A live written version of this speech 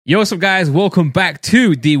Yo, what's up, guys? Welcome back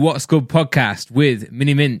to the What's Good podcast with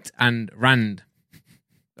Mini Mint and Rand.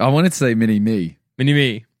 I wanted to say Mini Me. Mini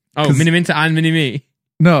Me. Oh, Mini Mint and Mini Me.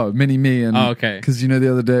 No, Mini Me. And, okay. Because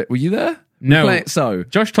the other day, were you there? No. So,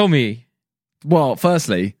 Josh told me. Well,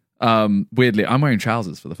 firstly, weirdly, I'm wearing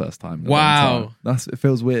trousers for the first time. Wow. It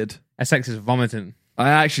feels weird. Essex is vomiting. I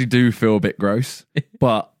actually do feel a bit gross,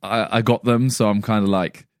 but I got them, so I'm kind of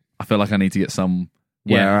like, I feel like I need to get some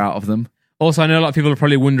wear out of them. Also, I know a lot of people are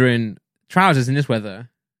probably wondering, trousers in this weather?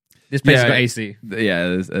 This place has got AC.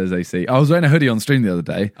 Yeah, there's AC. I was wearing a hoodie on stream the other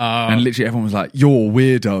day, and literally everyone was like, "You're a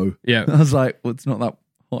weirdo." Yeah. I was like, "Well, it's not that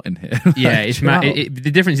hot in here." Yeah, it's mad. The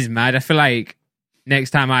difference is mad. I feel like next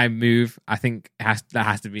time I move, I think that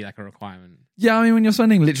has to be like a requirement. Yeah, I mean, when you're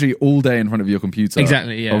spending literally all day in front of your computer,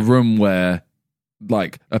 exactly, yeah, a room where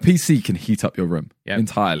like a PC can heat up your room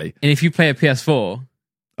entirely, and if you play a PS4,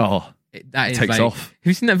 it takes off. Have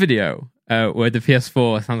you seen that video where the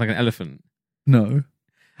PS4 sounds like an elephant? No.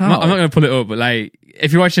 I'm not going to pull it up, but like,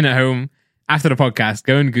 if you're watching at home after the podcast,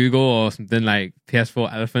 go and Google or something like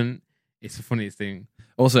PS4 elephant. It's the funniest thing.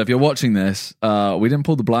 Also, if you're watching this, we didn't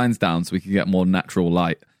pull the blinds down so we could get more natural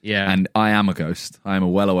light. Yeah. And I am a ghost. I am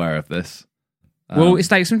well aware of this. Well, it's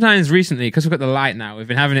like sometimes recently, because we've got the light now, we've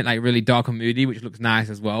been having it like really dark and moody, which looks nice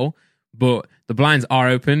as well. But the blinds are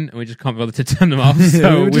open and we just can't be bothered to turn them off.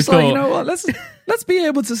 So we thought, you know what? Let's be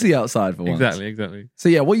able to see outside for once. Exactly. So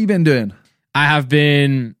yeah, what have you been doing? I have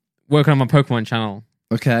been working on my Pokemon channel.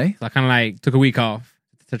 Okay. So I kind of like took a week off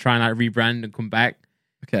to try and like rebrand and come back.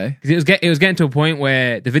 Okay. Because it was getting to a point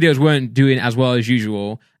where the videos weren't doing as well as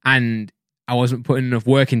usual, and I wasn't putting enough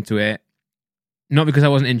work into it. Not because I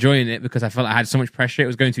wasn't enjoying it, because I felt I had so much pressure. It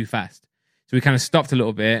was going too fast. So we kind of stopped a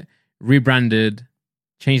little bit, rebranded,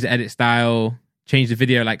 changed the edit style, changed the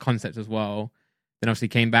video like concept as well. Then obviously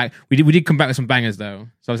came back. We did come back with some bangers though.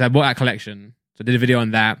 So I bought that collection. So I did a video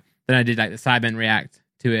on that. Then I did like the Cyben react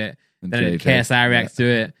to it. And then I did KSI react to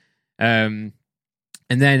it.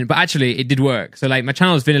 But actually it did work. So like my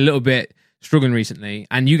channel has been a little bit struggling recently.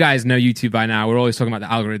 And you guys know YouTube by now. We're always talking about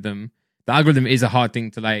the algorithm. The algorithm is a hard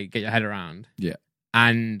thing to like get your head around. Yeah.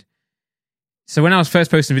 And so when I was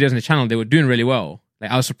first posting videos on the channel, they were doing really well.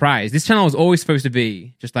 Like I was surprised. This channel was always supposed to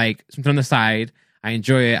be just like something on the side. I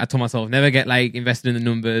enjoy it. I told myself never get like invested in the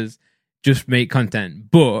numbers, just make content.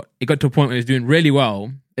 But it got to a point where it was doing really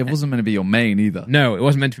well. It wasn't meant to be your main either. No, it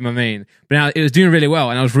wasn't meant to be my main. But now it was doing really well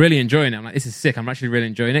and I was really enjoying it. I'm like, this is sick. I'm actually really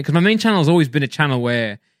enjoying it. Because my main channel has always been a channel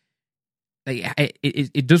where like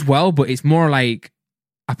it does well, but it's more like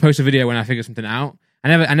I post a video when I figure something out.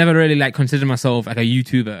 I never really like considered myself like a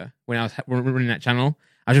YouTuber when I was running that channel.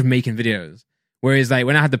 I was just making videos. Whereas like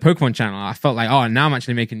when I had the Pokemon channel, I felt like, oh, now I'm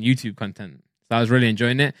actually making YouTube content. So I was really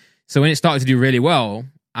enjoying it. So when it started to do really well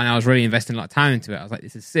and I was really investing a lot of time into it, I was like,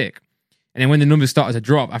 this is sick. And then when the numbers started to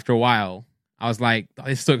drop after a while, I was like, oh,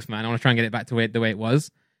 this sucks, man. I want to try and get it back to the way it was.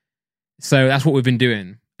 So that's what we've been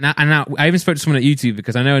doing. And I even spoke to someone at YouTube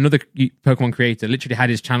because I know another Pokemon creator literally had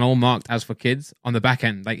his channel marked as for kids on the back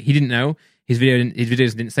end. Like he didn't know his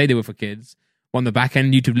videos didn't say they were for kids. But on the back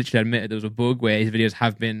end, YouTube literally admitted there was a bug where his videos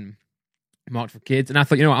have been marked for kids. And I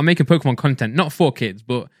thought, you know what, I'm making Pokemon content, not for kids,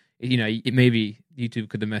 but you know, maybe YouTube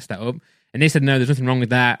could have messed that up. And they said, no, there's nothing wrong with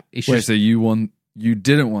that. It's just... So you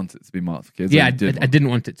didn't want it to be marked for kids? Yeah, I didn't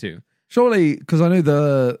want it to. Surely, because I know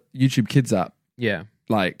the YouTube Kids app. Yeah.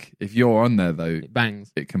 Like, if you're on there, though... It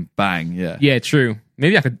bangs. It can bang, yeah. Yeah, true.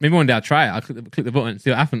 Maybe one day I'll try it. I'll click the button and see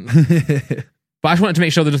what happens. But I just wanted to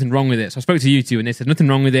make sure there's nothing wrong with it. So I spoke to YouTube and they said nothing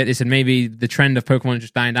wrong with it. They said maybe the trend of Pokemon is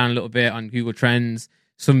just dying down a little bit on Google Trends.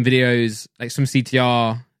 Some videos, like some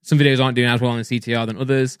CTR, some videos aren't doing as well on the CTR than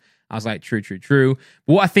others. I was like, true.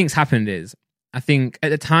 But what I think's happened is, I think at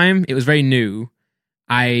the time it was very new.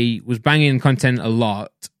 I was banging content a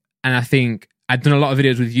lot. And I think I'd done a lot of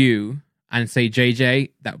videos with you and say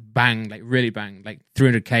JJ that banged, like really banged, like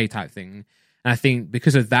 300K type thing. And I think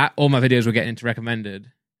because of that, all my videos were getting into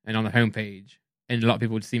recommended and on the homepage. And a lot of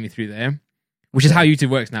people would see me through there, which is how YouTube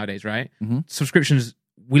works nowadays, right? Mm-hmm. Subscriptions,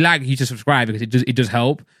 we like you to subscribe because it does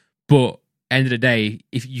help. But end of the day,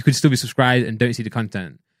 if you could still be subscribed and don't see the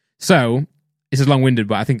content. So this is long-winded,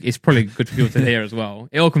 but I think it's probably good for people to hear as well.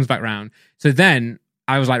 It all comes back round. So then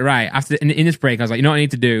I was like, right, after in this break, I was like, you know what I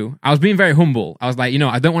need to do? I was being very humble. I was like, you know,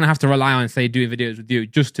 I don't want to have to rely on, say, doing videos with you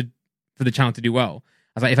just for the channel to do well.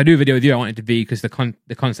 I was like, if I do a video with you, I want it to be because the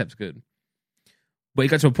concept's good. But it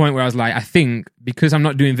got to a point where I was like, I think because I'm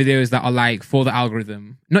not doing videos that are like for the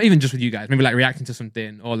algorithm, not even just with you guys, maybe like reacting to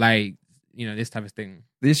something or like, you know, this type of thing.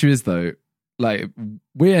 The issue is though, like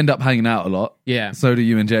we end up hanging out a lot. Yeah. So do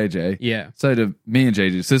you and JJ. Yeah. So do me and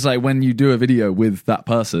JJ. So it's like when you do a video with that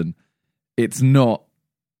person, it's not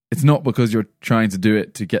it's not because you're trying to do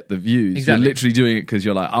it to get the views. Exactly. You're literally doing it because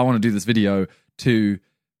you're like, I want to do this video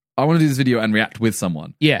and react with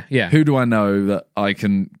someone. Yeah, yeah. Who do I know that I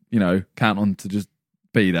can, count on to just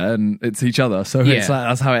be there? And it's each other. So Yeah. it's like,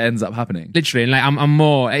 that's how it ends up happening. Literally, and like I'm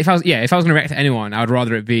more. If I was going to react to anyone, I would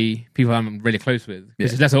rather it be people I'm really close with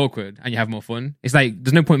because Yeah. it's less awkward and you have more fun. It's like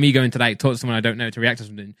there's no point me going to like talk to someone I don't know to react to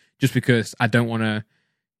something just because I don't want to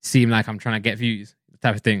seem like I'm trying to get views,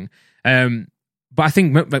 type of thing. But I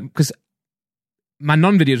think because my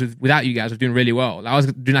non-videos without you guys were doing really well. Like, I was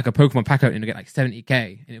doing like a Pokemon pack opening to get like 70k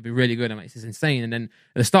and it'd be really good. I'm like, this is insane. And then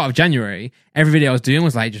at the start of January, every video I was doing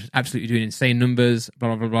was like just absolutely doing insane numbers, blah,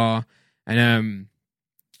 blah, blah, blah. And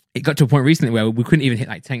it got to a point recently where we couldn't even hit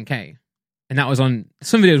like 10k. And that was on,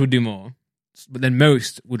 some videos would do more, but then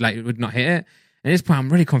most would not hit it. And at this point,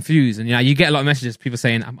 I'm really confused. And you get a lot of messages, people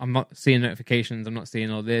saying, I'm not seeing notifications, I'm not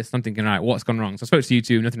seeing all this. I'm thinking, right, what's gone wrong? So I spoke to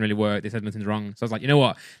YouTube, nothing really worked. They said nothing's wrong. So I was like, you know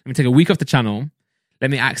what? Let me take a week off the channel. Let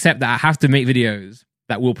me accept that I have to make videos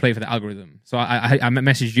that will play for the algorithm. So I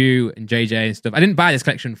messaged you and JJ and stuff. I didn't buy this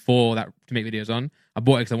collection for that to make videos on. I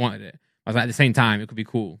bought it because I wanted it. I was like, at the same time, it could be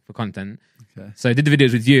cool for content. Okay. So I did the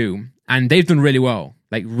videos with you, and they've done really well.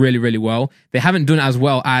 Like, really, really well. They haven't done as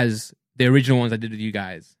well as the original ones I did with you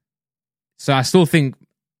guys. So I still think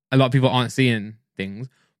a lot of people aren't seeing things.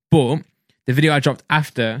 But the video I dropped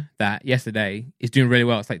after that yesterday is doing really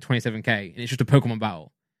well. It's like 27k, and it's just a Pokemon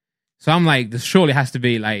battle. So I'm like, there surely has to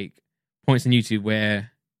be like points in YouTube where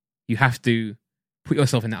you have to put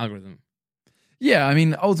yourself in the algorithm. Yeah, I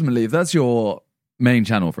mean, ultimately, if that's your main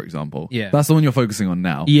channel, for example, that's the one you're focusing on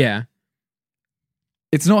now. Yeah.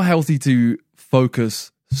 It's not healthy to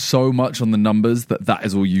focus so much on the numbers that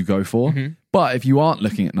is all you go for. Mm-hmm. But if you aren't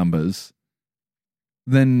looking at numbers,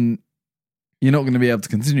 then you're not going to be able to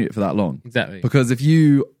continue it for that long. Exactly. Because if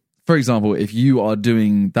you are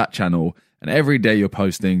doing that channel and every day you're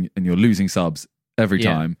posting and you're losing subs every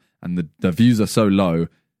time and the views are so low,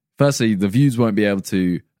 firstly, the views won't be able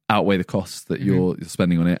to outweigh the costs that you're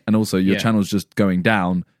spending on it. And also your channel's just going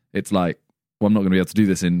down. It's like, well, I'm not going to be able to do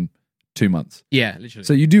this in 2 months. Yeah, literally.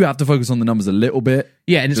 So you do have to focus on the numbers a little bit.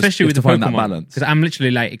 Yeah, and especially with the find Pokemon, that balance. because I'm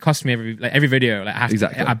literally like, it costs me every video. Like,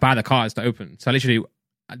 I buy the cards to open. So I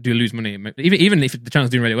do lose money. Even if the channel's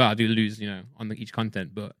doing really well, I do lose, on each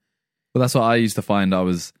content. But that's what I used to find. I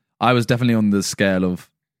was definitely on the scale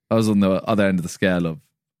of, I was on the other end of the scale of,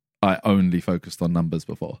 I only focused on numbers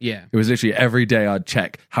before. Yeah. It was literally every day I'd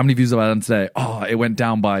check how many views have I done today. Oh, it went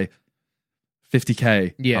down by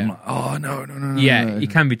 50k. Yeah. I'm like, oh no. Yeah,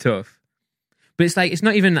 it can be tough. But it's like,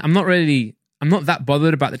 I'm not that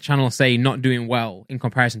bothered about the channel, say, not doing well in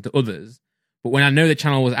comparison to others. But when I know the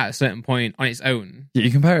channel was at a certain point on its own. Yeah,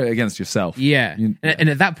 you compare it against yourself. Yeah. And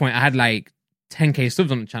at that point, I had like 10k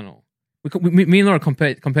subs on the channel. Me and Laura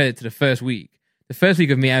compared it to the first week. The first week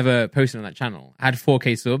of me ever posting on that channel, I had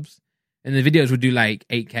 4k subs. And the videos would do like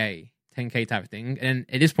 8k, 10k type of thing. And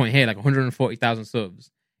at this point here, like 140,000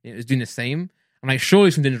 subs. It was doing the same. I'm like,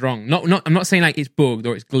 surely something's wrong. I'm not saying like it's bugged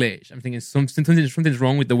or it's glitched. I'm thinking something's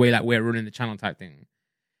wrong with the way that we're running the channel type thing.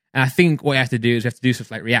 And I think what you have to do is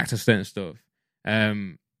stuff like react to certain stuff.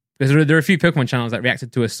 Because there are a few Pokemon channels that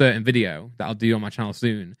reacted to a certain video that I'll do on my channel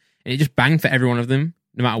soon. And it just banged for every one of them,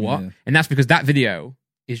 no matter what. Yeah. And that's because that video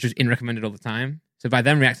is just in recommended all the time. So by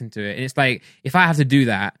them reacting to it, and it's like, if I have to do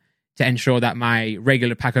that to ensure that my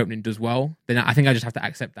regular pack opening does well, then I think I just have to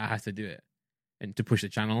accept that I have to do it and to push the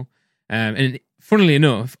channel. And funnily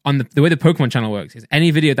enough, on the way the Pokemon channel works is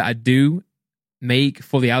any video that I do make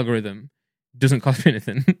for the algorithm doesn't cost me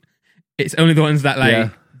anything. It's only the ones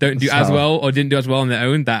that don't do as well or didn't do as well on their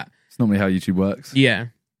own that. It's normally how YouTube works. Yeah.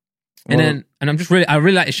 And I'm just I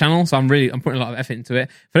really like this channel, so I'm putting a lot of effort into it.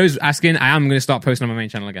 For those asking, I am going to start posting on my main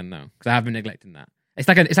channel again though, because I have been neglecting that. It's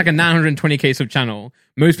like a 920k sub channel.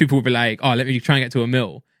 Most people will be like, "Oh, let me try and get to a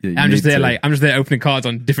mil." Yeah, I'm just there opening cards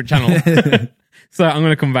on different channels. So I'm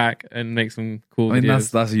going to come back and make some cool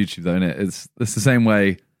videos. That's YouTube though, isn't it? It's the same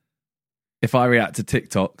way. If I react to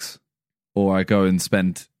TikToks or I go and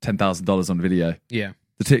spend $10,000 on a video, yeah,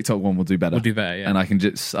 the TikTok one will do better. Yeah. And I can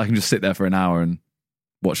just sit there for an hour and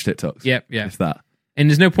watch TikToks. Yep, yeah. If that. And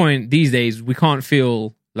there's no point these days. We can't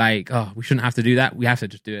feel like, oh, we shouldn't have to do that. We have to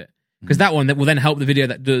just do it because that one that will then help the video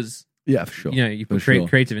that does. Yeah, for sure. You put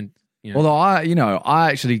creative in. Although I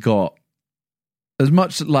actually got as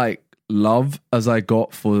much like love as I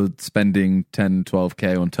got for spending 10,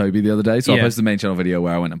 12k on Toby the other day. So I posted the main channel video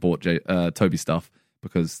where I went and bought Toby stuff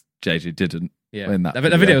because JJ didn't. Yeah, that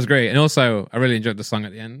video was great, and also I really enjoyed the song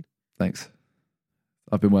at the end. Thanks.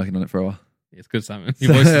 I've been working on it for a while. It's good, Simon.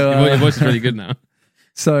 Your voice is really good now.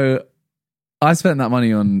 So I spent that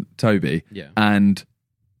money on Toby, yeah, and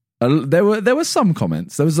there were some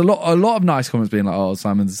comments. There was a lot of nice comments being like, "Oh,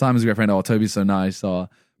 Simon's a great friend. Oh, Toby's so nice." Blah,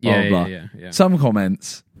 blah. Yeah. Some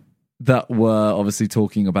comments that were obviously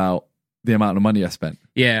talking about the amount of money I spent.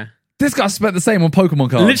 Yeah. This guy spent the same on Pokemon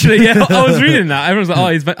cards. Literally, yeah. I was reading that. Everyone's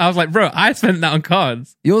like, I was like, bro, I spent that on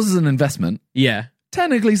cards. Yours is an investment. Yeah.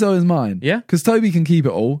 Technically, so is mine. Yeah. Because Toby can keep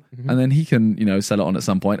it all, and then he can, sell it on at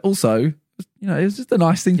some point. Also, it was just a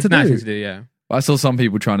nice thing to do. Nice thing to do, yeah. I saw some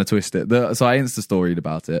people trying to twist it. So I Insta-storied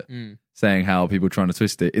about it, saying how people were trying to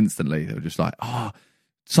twist it instantly. They were just like, "Oh,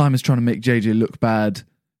 Simon's trying to make JJ look bad.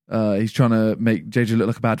 He's trying to make JJ look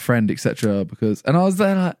like a bad friend, etc." And I was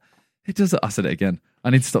there like, it does. I said it again. I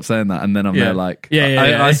need to stop saying that. And then I'm there like,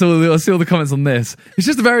 I saw all the comments on this. It's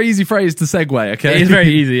just a very easy phrase to segue. Okay, it's very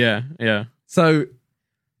easy. Yeah. So,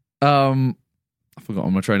 I forgot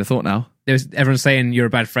my train of thought now. Everyone's saying you're a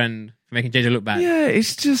bad friend for making JJ look bad. Yeah,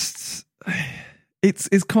 it's just,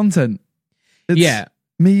 it's content. Yeah.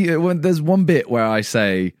 When there's one bit where I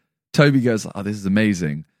say, Toby goes, "Oh, this is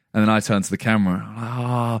amazing," and then I turn to the camera,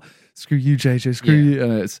 I'm like, screw you, JJ, screw you,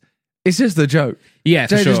 and it's just a joke. Yeah,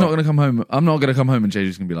 for JJ's sure. not going to come home. I'm not going to come home, and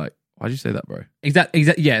JJ's going to be like, "Why'd you say that, bro?" Exactly.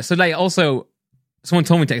 Yeah. So like, also, someone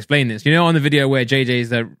told me to explain this. On the video where JJ's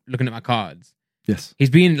there looking at my cards. Yes. He's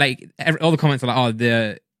been like, all the comments are like, "Oh,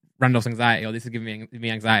 the Randolph's anxiety," or "This is giving me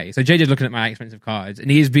anxiety." So JJ's looking at my expensive cards, and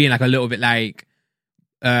he's being like a little bit like,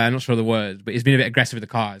 I'm not sure of the words, but he's been a bit aggressive with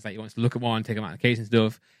the cards. Like he wants to look at one, take them out of the case and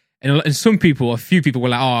stuff. And a few people were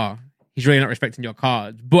like, "Oh, he's really not respecting your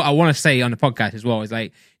cards." But I want to say on the podcast as well, is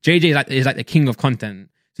like JJ is like the king of content.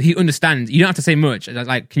 So he understands. You don't have to say much.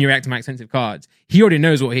 Like, can you react to my expensive cards? He already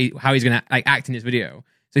knows how he's gonna like act in this video.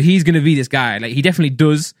 So he's gonna be this guy. Like he definitely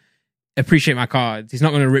does appreciate my cards. He's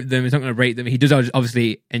not gonna rip them. He's not gonna rate them. He does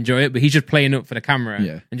obviously enjoy it, but he's just playing up for the camera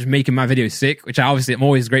and just making my videos sick, which I'm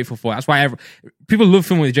always grateful for. That's why people love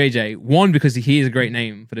filming with JJ. One, because he is a great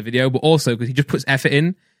name for the video, but also because he just puts effort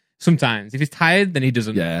in. Sometimes if he's tired, then he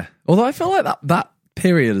doesn't. Yeah. Although I feel like that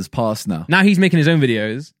period has passed now. Now he's making his own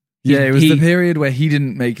videos. It was the period where he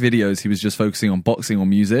didn't make videos. He was just focusing on boxing or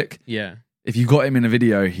music. Yeah. If you got him in a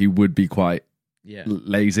video, he would be quite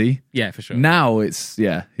lazy. Yeah, for sure. Now he's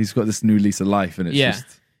got this new lease of life, and it's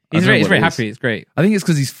just he's very happy. It's great. I think it's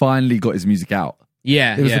because he's finally got his music out.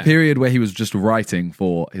 Yeah. It was the period where he was just writing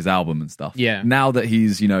for his album and stuff. Yeah. Now that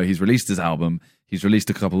he's released his album, he's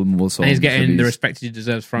released a couple more songs. And he's getting the respect he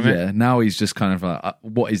deserves from it. Yeah. Now he's just kind of like,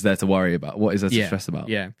 what is there to worry about? What is there to stress about?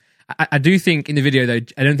 Yeah. I do think in the video though,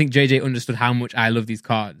 I don't think JJ understood how much I love these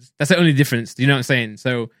cards. That's the only difference. Do you know what I'm saying?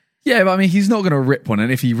 So yeah, but I mean, he's not going to rip one.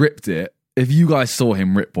 And if he ripped it, if you guys saw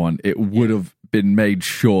him rip one, it would have been made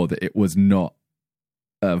sure that it was not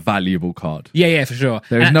a valuable card. Yeah, for sure.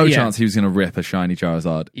 There's no chance he was going to rip a shiny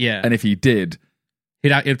Charizard. Yeah. And if he did,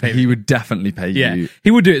 he'd pay me. He would definitely pay you. Yeah,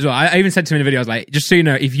 he would do it as well. I even said to him in the video, I was like, just so you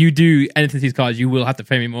know, if you do anything to these cards, you will have to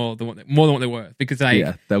pay me more than what they're worth. Because like,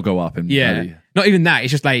 yeah, they'll go up in value. Not even that.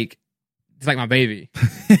 It's just like, it's like my baby.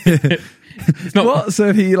 It's not what? So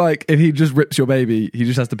if he just rips your baby, he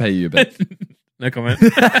just has to pay you a bit. No comment.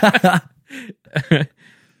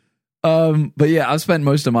 But yeah, I've spent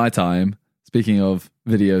most of my time, speaking of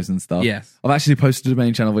videos and stuff. Yes. I've actually posted a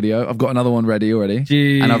main channel video. I've got another one ready already.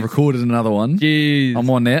 Jeez. And I've recorded another one. Jeez. I'm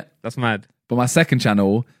on it. That's mad. But my second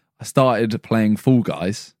channel, I started playing Fall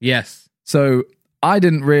Guys. Yes. So I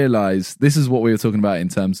didn't realize this is what we were talking about in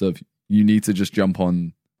terms of you need to just jump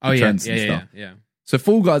on the trends and stuff. Yeah. So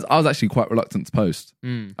Fall Guys, I was actually quite reluctant to post.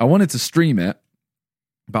 I wanted to stream it,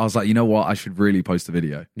 but I was like, you know what? I should really post a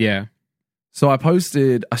video. Yeah. So I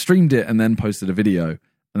streamed it and then posted a video,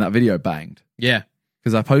 and that video banged. Yeah.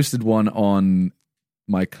 Because I posted one on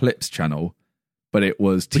my Clips channel, but it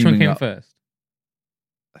was Which teaming one came up. first?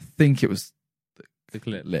 I think it was The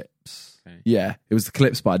Clips. Okay. Yeah, it was the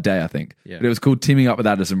Clips by Day, I think. Yeah. But it was called Teaming Up with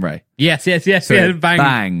Addison Rae. Yes. So Yeah. it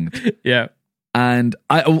banged. Yeah. And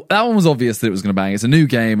that one was obvious that it was going to bang. It's a new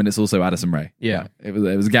game, and it's also Addison Rae. Yeah. It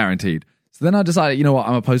was guaranteed. So then I decided, you know what,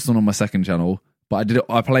 I'm going to post one on my second channel, but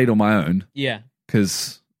I played on my own Yeah.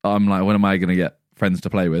 because I'm like, when am I going to get friends to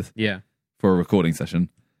play with Yeah. for a recording session?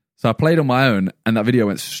 So I played on my own, and that video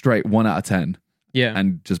went straight 1 out of 10 Yeah.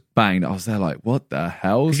 and just banged. I was there like, what the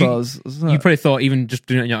hell? So You probably thought even just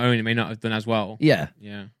doing it on your own, it may not have done as well. yeah.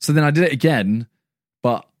 Yeah. So then I did it again,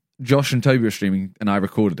 but Josh and Toby were streaming, and I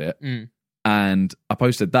recorded it. And I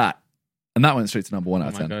posted that, and that went straight to number 1 out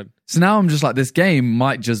of 10. God. So now I'm just like, this game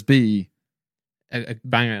might just be A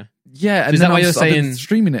banger. yeah. And Is then that why you're I've been saying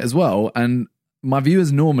streaming it as well? And my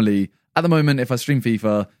viewers normally, at the moment, if I stream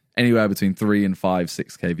FIFA, anywhere between 3 and 5,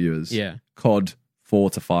 6K viewers. Yeah. COD 4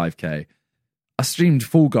 to 5K. I streamed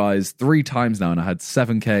Fall Guys 3 times now, and I had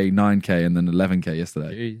 7K, 9K, and then 11K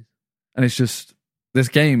yesterday. Jeez. And it's just This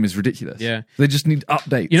game is ridiculous. Yeah. They just need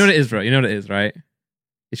updates. You know what it is, bro? You know what it is, right?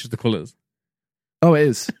 It's just the colors. Oh, it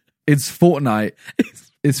is. It's Fortnite.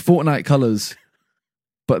 It's Fortnite colors,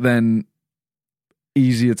 but then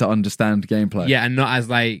easier to understand gameplay. Yeah, and not as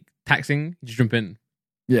like taxing. You just jump in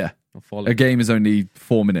Yeah. or fall A in. game is only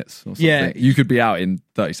 4 minutes or something. Yeah. You could be out in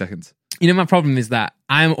 30 seconds. You know, my problem is that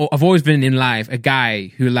I've always been in life a guy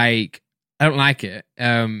who like I don't like it.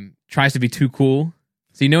 Tries to be too cool.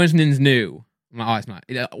 So you know when something's new, I'm like, oh, it's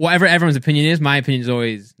not. Whatever everyone's opinion is, my opinion is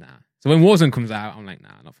always nah. So when Warzone comes out, I'm like, nah,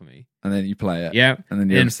 not for me. And then you play it. Yeah. And then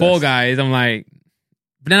you're And Fall Guys, I'm like,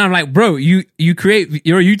 but then I'm like, bro, you're a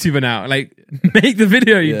YouTuber now. Like, make the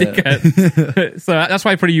video, you dickhead. So that's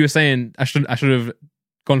why probably you were saying I should have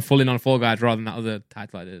gone full in on Fall Guys rather than that other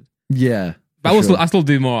title I did. Yeah. But I still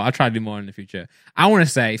do more. I'll try to do more in the future. I want to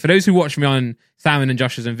say, for those who watch me on Simon and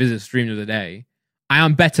Josh's and Visit stream the other day, I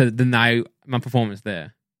am better than my performance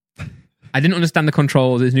there. I didn't understand the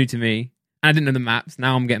controls. It's new to me. And I didn't know the maps.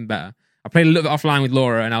 Now I'm getting better. I played a little bit offline with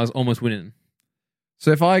Laura and I was almost winning.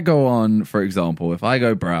 So if I go on, for example, if I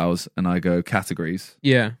go browse and I go categories,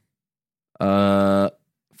 Yeah.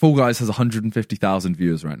 Fall Guys has 150,000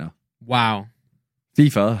 viewers right now. Wow.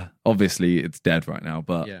 FIFA, obviously, it's dead right now,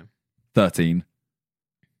 but Yeah. 13.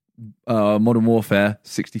 Modern Warfare,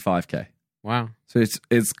 65k. Wow. So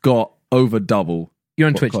it's got over double. You're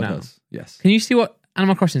on what Twitch COD now. has. Yes. Can you see what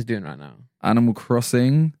Animal Crossing is doing right now? Animal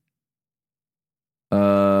Crossing.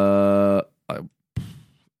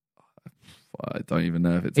 I don't even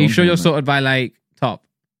know if it's. Are you on sure here, you're mate. sorted by like top?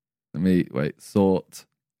 Let me sort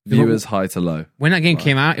viewers high to low. When that game Right.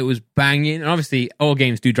 came out, it was banging. And obviously, all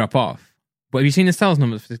games do drop off. But have you seen the sales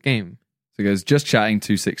numbers for this game? So it goes just chatting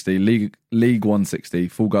 260, League 160,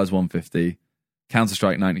 Fall Guys 150, Counter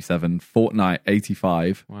Strike 97, Fortnite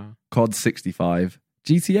 85, Wow. COD 65,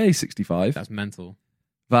 GTA 65, That's mental.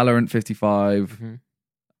 Valorant 55, Mhm.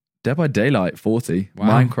 Dead by Daylight 40, Wow.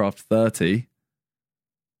 Minecraft 30.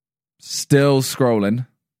 Still scrolling.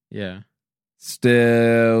 Yeah.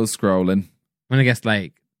 Still scrolling. I'm going to guess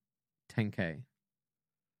like 10K.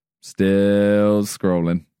 Still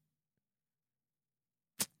scrolling.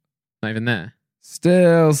 Not even there.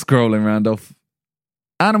 Still scrolling, Randolph.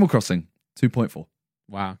 Animal Crossing 2.4.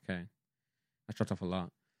 Wow. Okay. I dropped off a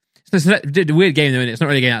lot. So the weird game, though, and it's not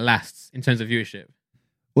really a game that lasts in terms of viewership.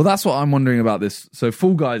 Well, that's what I'm wondering about this. So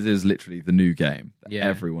Fall Guys is literally the new game that Yeah.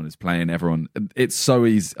 everyone is playing. It's so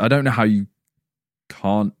easy. I don't know how you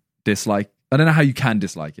can't dislike. I don't know how you can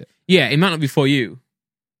dislike it. Yeah, it might not be for you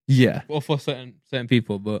Yeah. or for certain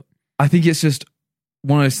people, but I think it's just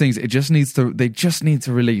one of those things. They just need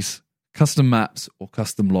to release custom maps or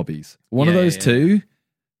custom lobbies. One of Yeah, those yeah. two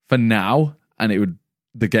for now, and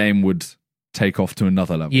the game would take off to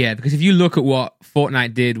another level. yeah, because if you look at what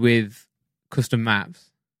Fortnite did with custom maps,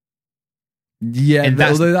 Yeah, And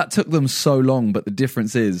that's- although that took them so long, but the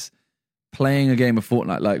difference is playing a game of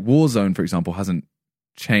Fortnite, like Warzone, for example, hasn't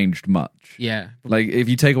changed much. yeah, Like if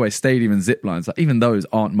you take away Stadium and Zip Lines, like, even those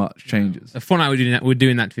aren't much changes. Fortnite were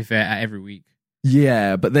doing that to be fair every week.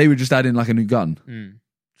 Yeah, but they would just add in like a new gun.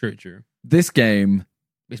 True. This game,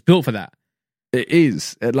 It's built for that. it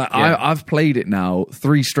is Yeah. I've played it now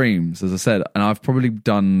 3 streams, as I said, and I've probably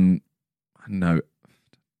done, I don't know,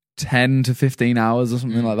 10 to 15 hours or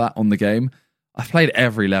something like that on the game. I've played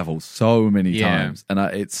every level so many Yeah. times, and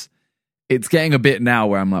it's getting a bit now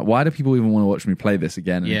where I'm like, why do people even want to watch me play this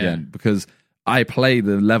again and Yeah. again? Because I play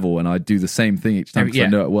the level and I do the same thing each time because I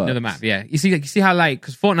know it works. Another map, yeah. You see how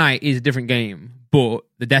because Fortnite is a different game, but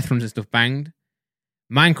the death runs and stuff banged.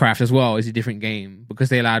 Minecraft as well is a different game because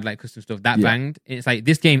they allowed like custom stuff that Yeah. banged. It's like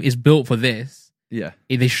this game is built for this. Yeah,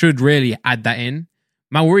 They should really add that in.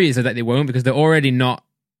 My worry is that they won't because they're already not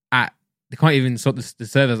at. They can't even sort the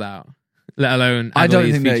servers out, let alone. I add all don't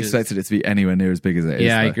these think they features. expected it to be anywhere near as big as it is.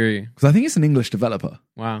 Yeah, I agree. Because I think it's an English developer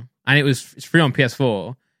Wow, and it's free on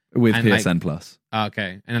PS4. with And, like, PSN Plus, Oh,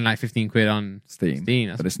 okay, and then like 15 quid on Steam,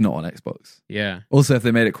 Steam. but it's not on Xbox. Yeah. Also, if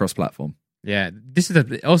they made it cross-platform, Yeah, this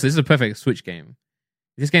is a perfect Switch game.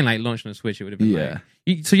 If this game like launched on a Switch, it would have been Yeah.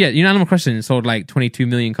 Animal Crossing sold like 22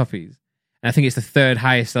 million copies, and I think it's the third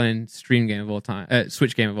highest selling Switch game of all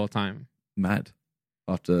time. mad.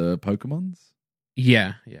 After Pokemon's,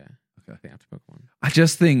 Yeah. Okay. I think after Pokemon. I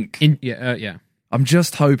just think Yeah. I'm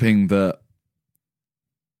just hoping that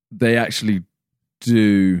they actually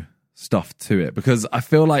do stuff to it, because I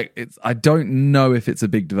feel like I don't know if it's a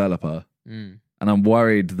big developer, Mm. and I'm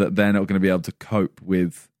worried that they're not going to be able to cope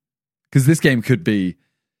with, because this game could be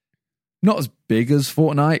not as big as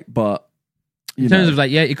Fortnite, but In terms of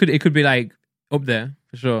like, yeah, it could be like up there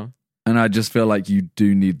for sure. and I just feel like you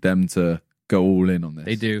do need them to go all in on this.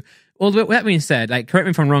 They do. Although that being said, like, correct me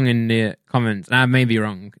if I'm wrong in the comments, and I may be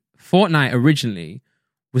wrong. Fortnite originally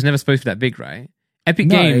was never supposed to be that big, right? Epic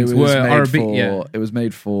Games are a big. Yeah, it was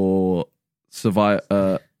made for survive.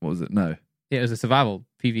 What was it? No. yeah, it was a survival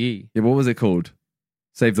PVE. Yeah, what was it called?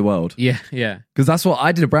 Save the World. Yeah, yeah, Because that's what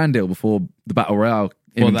I did a brand deal before the Battle Royale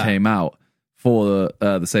even that. came out for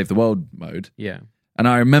the Save the World mode. yeah. And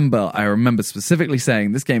I remember specifically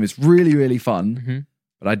saying this game is really, really fun, Mm-hmm.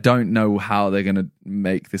 but I don't know how they're going to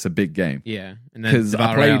make this a big game. Yeah, and then Because the I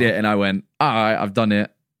Battle played Royale. it and I went, all right, I've done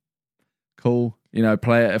it. Cool. You know,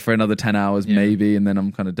 play it for another 10 hours Yeah. maybe, and then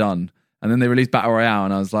I'm kind of done. And then they released Battle Royale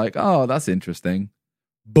and I was like, oh, that's interesting.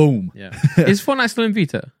 Boom. Yeah, is Fortnite still in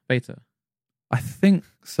beta? I think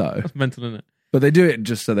so. That's mental, isn't it? But they do it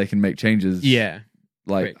just so they can make changes. Yeah,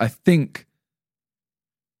 Like, quick.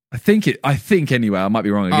 I think anyway, I might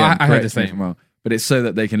be wrong again. I heard correct the me if same. I'm wrong. But it's so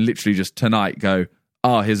that they can literally just tonight go,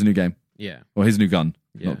 oh, here's a new game. yeah. Or here's a new gun.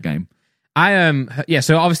 Yeah. Not game.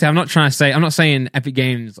 So obviously I'm not saying Epic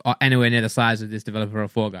Games are anywhere near the size of this developer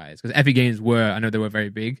of Fall Guys, because Epic Games I know they were very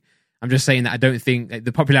big. I'm just saying that I don't think like,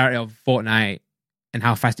 the popularity of Fortnite and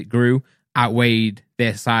how fast it grew outweighed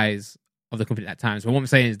their size of the company at that time. So what I'm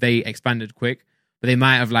saying is they expanded quick, but they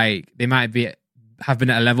might have been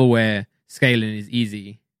at a level where scaling is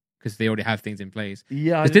easy because they already have things in place.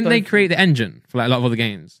 Yeah. Didn't they create the engine for like a lot of other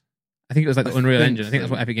games? I think it was like the I Unreal think Engine. I think that's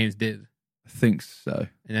so. what Epic Games did. I think so.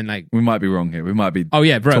 And then like, We might be wrong here. We might be oh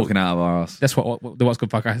yeah, bro, talking out of our ass. that's what the What's Good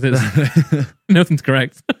podcast is. Nothing's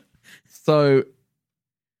correct. So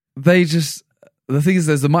they just, the thing is,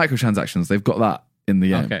 there's the microtransactions. They've got that in the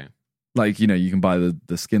game. Okay. Like, you know, you can buy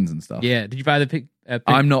the skins and stuff. Yeah. Did you buy the pick?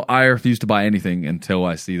 I refuse to buy anything until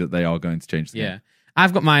I see that they are going to change the Yeah. game.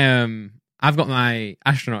 I've got my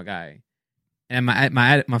astronaut guy, and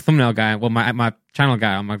my thumbnail guy. Well, my channel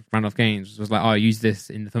guy on my Randolph Games was like, "Oh, use this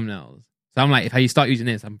in the thumbnails." So I'm like, if you start using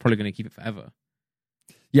this, I'm probably going to keep it forever.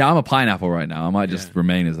 Yeah, I'm a pineapple right now. I might just Yeah.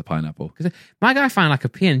 remain as a pineapple. Because my guy found like a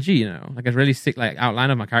PNG, you know, like a really sick like outline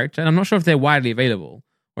of my character, and I'm not sure if they're widely available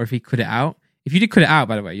or if he cut it out. If you did cut it out,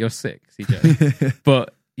 by the way, you're sick, CJ.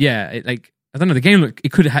 But yeah, I don't know. The game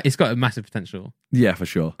it's got a massive potential. Yeah, for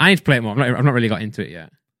sure. I need to play it more. I've not really got into it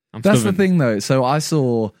yet. That's stubborn. the thing, though. So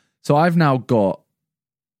I've now got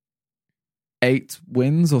 8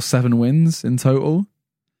 wins or 7 wins in total.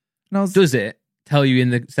 And Does it tell you in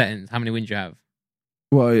the settings how many wins you have?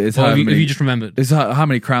 well, it's Or how have you many, just remembered? it's how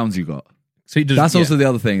many crowns you got. So it does, That's yeah. also the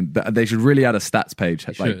other thing. They should really add a stats page,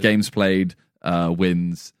 They like should. games played,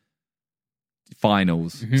 wins,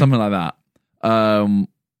 finals, Mhm. something like that.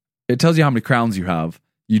 It tells you how many crowns you have.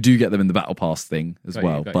 You do get them in the battle pass thing as Got you,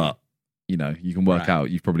 well, got but you know you can work Right.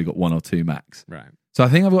 out you've probably got 1 or 2 max. Right. So I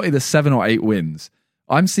think I've got either 7 or 8 wins.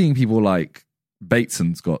 I'm seeing people like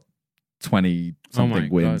Bateson's got 20 something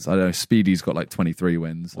God. wins. I don't know. Speedy's got like 23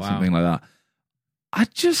 wins or Wow. something like that. I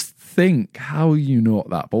just think, how are you not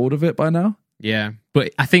that bored of it by now? Yeah.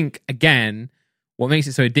 But I think, again, what makes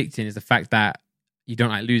it so addicting is the fact that you don't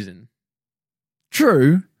like losing.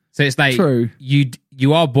 True. So it's like True.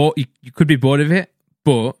 you are bored. You could be bored of it,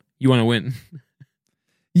 but you want to win.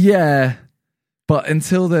 Yeah. But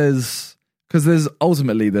until because there's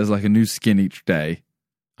like a new skin each day.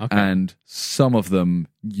 Okay. And some of them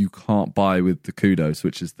you can't buy with the kudos,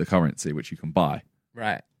 which is the currency, which you can buy.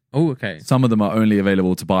 Right. Oh, okay. Some of them are only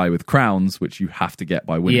available to buy with crowns, which you have to get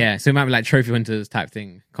by winning. Yeah. So it might be like trophy hunters type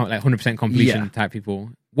thing, like 100% completion Yeah. type people.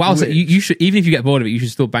 Well, also, you should, even if you get bored of it, you should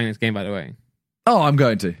still bang this game. By the way. Oh, I'm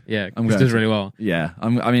going to. Yeah, I'm it going does to. really well. Yeah.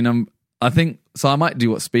 I think so. I might do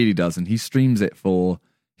what Speedy does, and he streams Fall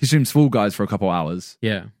Guys for a couple hours,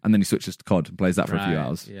 Yeah. and then he switches to COD and plays that for a few Right,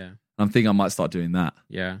 hours. Yeah. I'm thinking I might start doing that.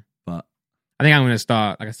 Yeah. But I think I'm going to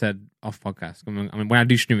start, like I said, off podcast. When I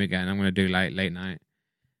do stream again, I'm going to do like late night.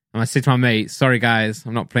 I'm going to say to my mate, sorry guys,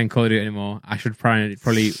 I'm not playing Call of Duty anymore. I should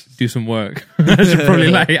probably do some work. I should probably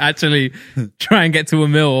like actually try and get to a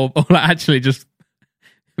mill or like actually just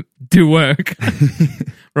do work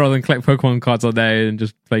rather than collect Pokemon cards all day and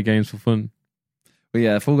just play games for fun. But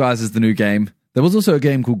yeah, Fall Guys is the new game. There was also a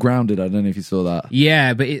game called Grounded. I don't know if you saw that.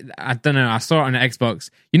 Yeah, but I don't know. I saw it on the Xbox.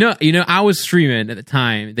 You know, I was streaming at the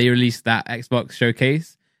time they released that Xbox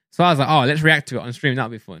showcase. So I was like, oh, let's react to it on stream. That'll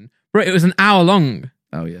be fun. Bro, it was an hour long.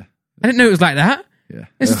 Oh yeah, I didn't know it was like that. yeah.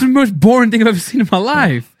 This is the most boring thing I've ever seen in my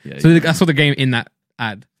life. Yeah, So I saw the game in that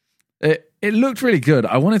ad. It looked really good.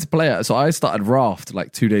 I wanted to play it, so I started Raft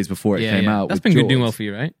like 2 days before it came out. That's with been good George. doing well for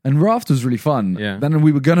you, right? And Raft was really fun. Yeah. Then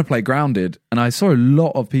we were going to play Grounded, and I saw a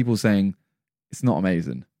lot of people saying it's not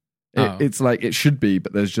amazing. Oh. It's like it should be,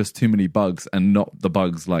 but there's just too many bugs, and not the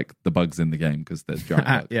bugs like the bugs in the game because there's giant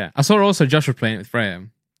bugs. Yeah. I saw also Josh was playing it with Freya.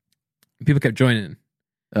 People kept joining.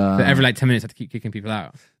 But every like 10 minutes, I have to keep kicking people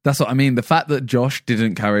out. That's what I mean. The fact that Josh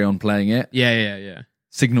didn't carry on playing it Yeah.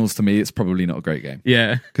 signals to me it's probably not a great game.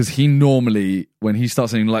 Yeah. Because he normally, when he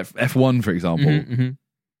starts in like F1, for example,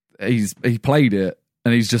 he played it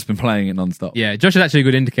and he's just been playing it nonstop. Yeah, Josh is actually a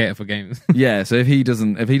good indicator for games. Yeah, so if he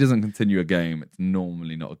doesn't continue a game, it's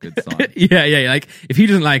normally not a good sign. yeah. Like if he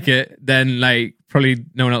doesn't like it, then like probably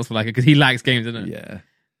no one else will like it because he likes games, doesn't it? Yeah.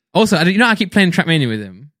 Also, I keep playing Trackmania with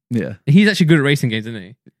him. Yeah. He's actually good at racing games, isn't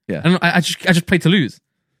he? Yeah. And I just play to lose.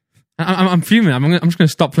 I'm fuming. I'm just going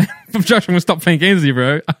to stop playing. Josh, I'm going to stop playing games with you,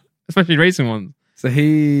 bro. Especially racing ones. So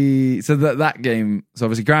that game. So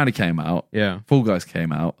obviously, Grounded came out. Yeah. Fall Guys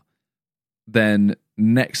came out. Then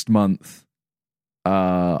next month,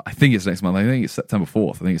 I think it's next month. I think it's September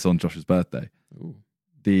 4th. I think it's on Josh's birthday. Ooh.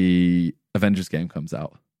 The Avengers game comes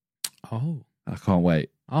out. Oh, I can't wait.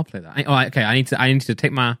 I'll play that. Okay, I need to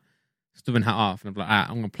take my stubborn hat off and I'm like,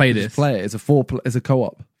 I'm going to play this. Just play it. It's a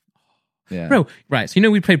co-op. Yeah. Bro, right. So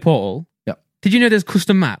we played Portal. Yep. Did you know there's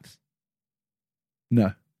custom maps?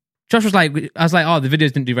 No. Josh was like, I was like, oh, the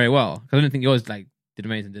videos didn't do very well because I don't think yours like did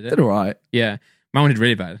amazing, did it? Did all right. Yeah. My one did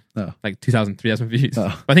really bad. Oh. Like 2,000, 3,000 views. Oh.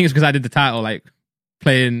 But I think it's because I did the title, like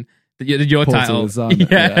playing your Portal title. Design.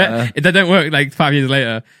 Yeah. That don't work like 5 years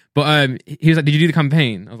later. But he was like, did you do the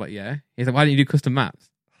campaign? I was like, yeah. He's like, why didn't you do custom maps?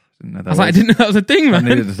 I was like, I didn't know that was a thing, man. I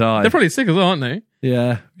needed to die. They're probably sick as well, aren't they?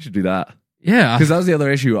 Yeah, we should do that. Yeah. Because that was the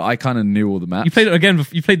other issue. I kind of knew all the maps. You played it again.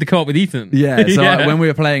 You played the co-op with Ethan. Yeah, so when we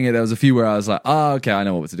were playing it, there was a few where I was like, oh, okay, I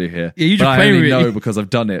know what to do here. Yeah, you just but play I only with know it. because I've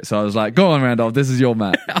done it. So I was like, go on, Randolph, this is your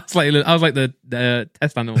map. I was like the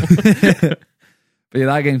test animal. But yeah,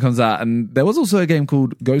 that game comes out. And there was also a game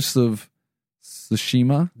called Ghosts of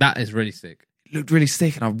Tsushima. That is really sick. It looked really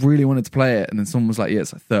sick and I really wanted to play it. And then someone was like, yeah,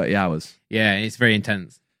 it's like 30 hours. Yeah, it's very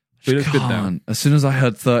intense. But it looks good though. As soon as I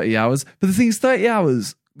heard 30 hours. But the thing is, 30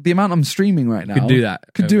 hours, the amount I'm streaming right now. Could do that.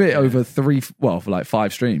 Could do it over for like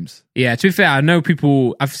 5 streams. Yeah, to be fair,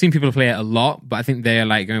 I've seen people play it a lot, but I think they're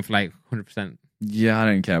like going for like 100%. Yeah, I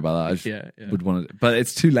don't care about that. I just Yeah. would want to. But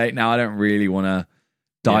it's too late now. I don't really want to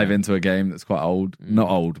dive into a game that's quite old. Not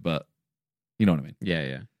old, but you know what I mean.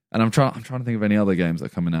 Yeah. And I'm trying to think of any other games that are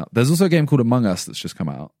coming out. There's also a game called Among Us that's just come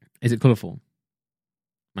out. Is it colourful?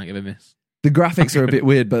 Might give it a miss. The graphics are a bit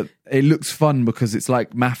weird, but it looks fun because it's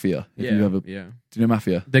like Mafia. Do you know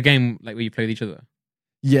Mafia? The game like where you play with each other.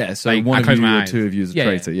 Yeah, so Like, one I of close you my or eyes. two of you is a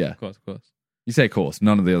traitor, yeah. Of course. You say of course,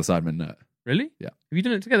 none of the other sidemen know it. Really? Yeah. Have you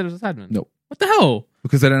done it together as a sideman? Nope. What the hell?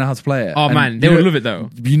 Because they don't know how to play it. Oh And man, they you would know- love it though.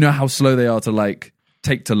 You know how slow they are to like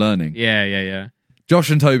take to learning. Yeah. Josh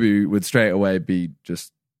and Toby would straight away be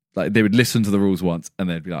just like, they would listen to the rules once and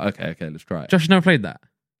they'd be like, okay, let's try it. Josh has never played that.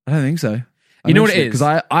 I don't think so. You know what it is?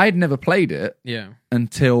 Because I'd never played it Yeah.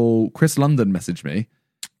 until Chris London messaged me.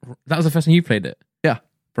 That was the first time you played it. Yeah.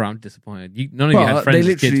 Bro, I'm disappointed. None of you had friends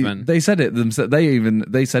as kids, man. they said it themselves.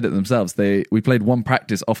 They said it themselves. We played one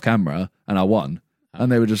practice off camera and I won. And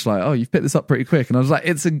they were just like, "Oh, you've picked this up pretty quick." And I was like,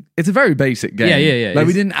 "It's a very basic game." Yeah. Like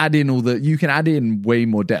we didn't add in you can add in way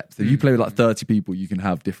more depth. If you play with like 30 people, you can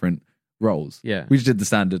have different roles. Yeah. We just did the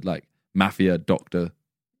standard like mafia, doctor,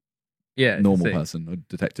 Yeah. it's normal insane. person, or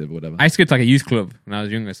detective, or whatever. I used to go to like a youth club when I was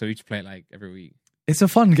younger, so we used to play it like every week. It's a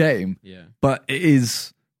fun game, Yeah. but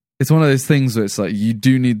it's one of those things where it's like you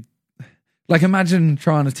do need. Like imagine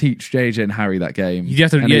trying to teach JJ and Harry that game. You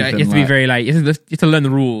have to, and you have to Ethan, be very like you have to learn the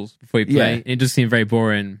rules before you play. Yeah. And it does seem very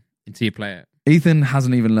boring until you play it. Ethan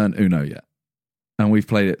hasn't even learned Uno yet, and we've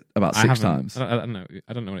played it about I 6 haven't. times. I don't know.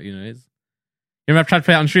 I don't know what Uno is. You remember I tried to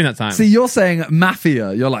play it on stream that time? See, you're saying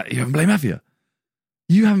Mafia. You're like, you haven't played Mafia.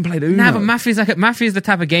 You haven't played Uno. Nah, but Mafia is the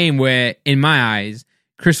type of game where, in my eyes,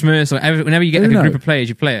 Christmas or whenever you get like a Uno. group of players,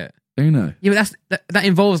 you play it. Uno. Yeah, but that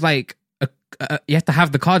involves like you have to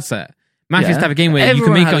have the card set. Mafia's Yeah. the type of game where you can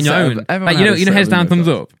Everyone make it had on a your set of- own. everyone Like had a you know, set heads of down, Uno thumbs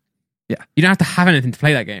cards. up. Yeah. You don't have to have anything to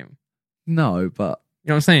play that game. No, but You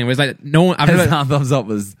know what I'm saying? Whereas like no one. I've Heads never, Down Thumbs Up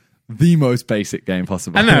was the most basic game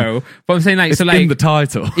possible. I know, but I'm saying like It's so like in the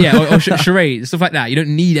title. yeah, or charades stuff like that. You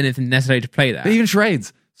don't need anything necessary to play that. But even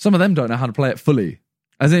charades, some of them don't know how to play it fully.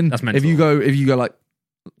 As in, That's if mental. you go like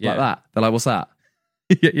Yeah. that, they're like, "What's that?"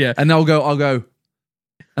 yeah. And I'll go,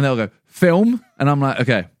 and they'll go film, and I'm like,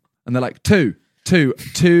 "Okay," and they're like, two,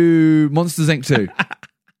 Monsters Inc. 2.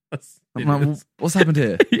 I'm like, well, what's happened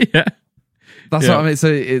here? yeah. That's Yeah. what I mean. So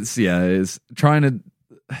it's trying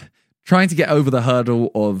to get over the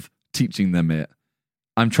hurdle of teaching them it.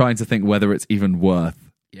 I'm trying to think whether it's even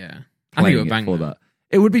worth Yeah. I think it playing would it bang for though. that.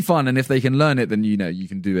 It would be fun, and if they can learn it, then you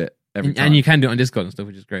can do it every time. And you can do it on Discord and stuff,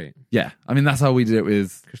 which is great. Yeah, I mean that's how we did it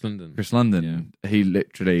with Chris London. Chris London. He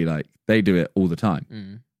literally they do it all the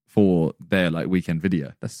time. for their like weekend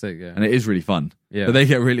video, That's sick. Yeah. and it is really fun. Yeah. But they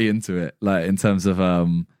get really into it, like in terms of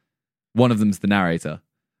one of them's the narrator,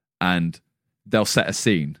 and they'll set a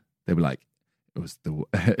scene. They'll be like,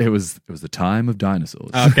 it was the time of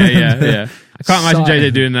dinosaurs. Okay. Yeah. I can't imagine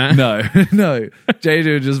JJ doing that. No.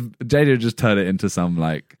 JJ would just turn it into some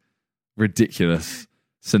like ridiculous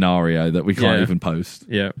scenario that we can't even post.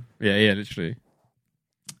 Yeah. Literally.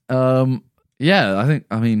 Yeah, I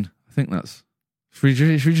think that's. Should we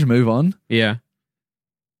just move on? Yeah.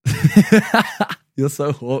 You're so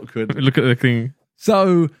awkward. Look at the thing.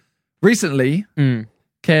 So recently,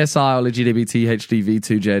 KSI or LGBT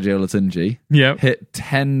HDV2 JJ Olatunji Yeah. hit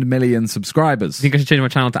 10 million subscribers. I think I should change my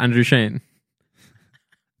channel to Andrew Shane.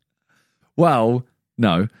 Well,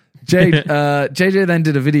 no. JJ then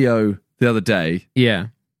did a video the other day Yeah.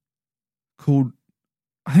 called,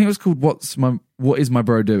 I think it was called What is my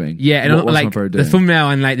bro doing? Yeah, and What was my like bro the doing?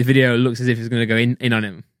 thumbnail and like the video looks as if it's going to go in on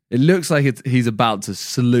him. It looks like he's about to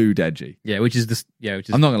slew Deji. Yeah, which is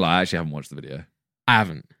I'm not gonna lie, I actually haven't watched the video. I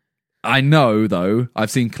haven't. I know though,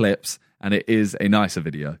 I've seen clips, and it is a nicer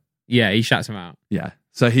video. Yeah, he shouts him out. Yeah.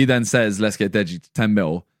 So he then says, let's get Deji to 10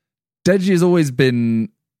 mil. Deji has always been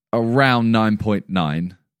around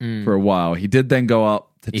 9.9 for a while. He did then go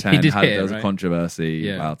up to 10. There was a controversy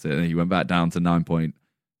about it, and he went back down to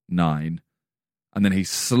 9.9. And then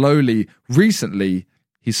recently,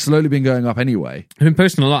 he's slowly been going up anyway. He's been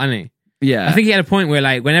posting a lot, hasn't he? Yeah. I think he had a point where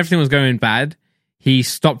like when everything was going bad, he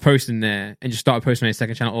stopped posting there and just started posting on his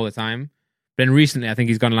second channel all the time. Then recently, I think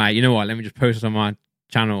he's gone like, you know what? Let me just post on my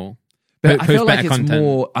channel. But I feel like it's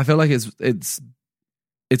more. I feel like it's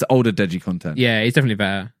older Deji content. Yeah, it's definitely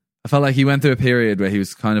better. I felt like he went through a period where he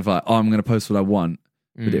was kind of like, "Oh, I'm going to post what I want,"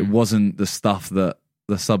 but it wasn't the stuff that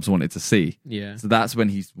the subs wanted to see. Yeah. So that's when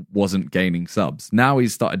he wasn't gaining subs. Now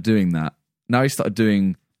he's started doing that. Now he started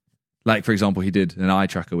doing, like for example, he did an eye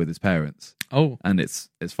tracker with his parents. Oh. And it's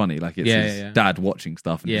funny, like it's his dad watching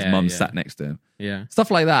stuff and his mum sat next to him. Yeah.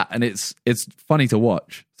 Stuff like that, and it's funny to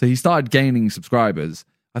watch. So he started gaining subscribers.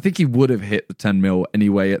 I think he would have hit the 10 mil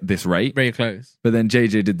anyway at this rate. Very close. But then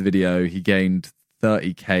JJ did the video, he gained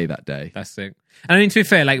 30k that day. That's sick. And I mean, to be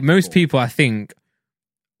fair, like most people, I think,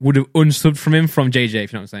 would have unsubbed from him from JJ,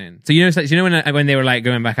 if you know what I'm saying. So, you know when they were like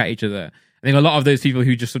going back at each other, I think a lot of those people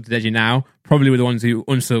who just subbed to Deji now probably were the ones who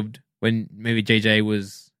unsubbed when maybe JJ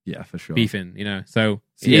was for sure beefing, you know. So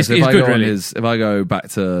it's good, really. If I go back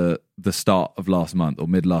to the start of last month or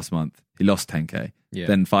mid last month, he lost 10k. Yeah.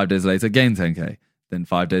 Then 5 days later, gained 10k. Then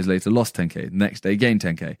 5 days later, lost 10k. Next day, gained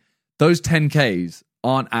 10k. Those 10ks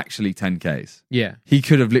aren't actually 10ks. Yeah. He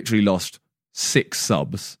could have literally lost 6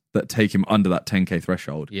 subs that take him under that 10k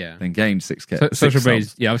threshold. Yeah. Then gained 6k. Social Blade,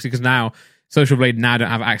 obviously, because now Social Blade now don't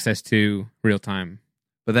have access to real time.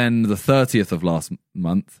 But then the 30th of last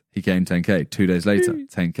month, he gained 10k. 2 days later,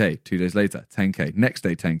 10k. 2 days later, 10k. Next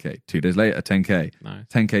day, 10k. 2 days later, 10k. Nice.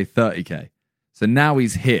 10k, 30k. So now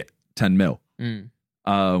he's hit 10 mil,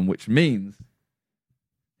 which means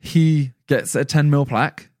he gets a 10 mil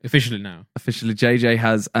plaque. Officially now. Officially, JJ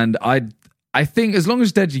has, and I think as long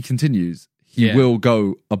as Deji continues, he will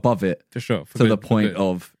go above it for sure. To the point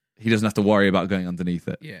of he doesn't have to worry about going underneath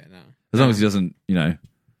it. Yeah, no. As long as he doesn't,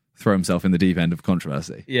 throw himself in the deep end of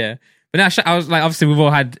controversy. Yeah. But now I was like, obviously we've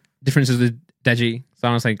all had differences with Deji, so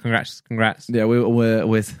I want to say congrats. Yeah,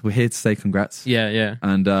 we're here to say congrats. Yeah.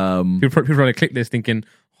 And people probably click this thinking,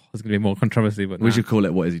 there's going to be more controversy, but we should call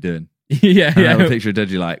it, what is he doing? yeah. I have a picture of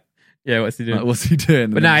Deji like, yeah, what's he doing? Like, what's he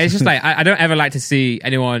doing? But no, it's just like, I don't ever like to see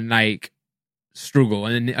anyone like struggle.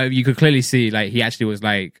 And you could clearly see like he actually was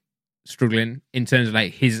like struggling in terms of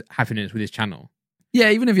like his happiness with his channel. Yeah,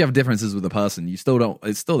 even if you have differences with a person, you still don't.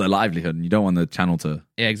 It's still their livelihood, and you don't want the channel to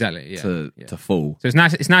to fall. So it's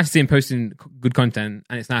nice. It's nice to see him posting good content,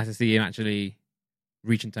 and it's nice to see him actually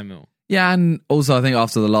reaching 10 mil. Yeah, and also I think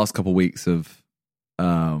after the last couple of weeks of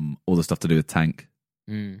all the stuff to do with Tank,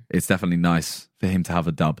 it's definitely nice for him to have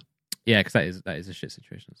a dub. Yeah, because that is a shit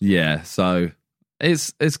situation. Yeah, so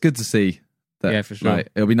it's good to see that. Yeah, for sure. Like,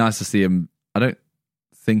 it'll be nice to see him. I don't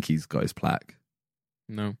think he's got his plaque.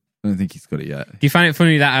 No. I don't think he's got it yet. Do you find it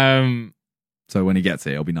funny that so when he gets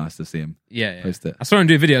it, it'll be nice to see him post it. I saw him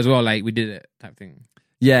do a video as well, like we did it type thing.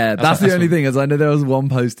 Yeah, that's the only thing, is I know there was one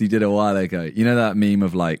post he did a while ago. You know that meme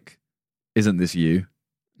of like, isn't this you?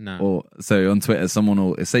 No. Or so on Twitter, someone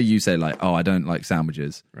will say, you say like, oh, I don't like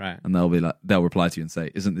sandwiches. Right. And they'll reply to you and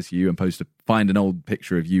say, isn't this you? And find an old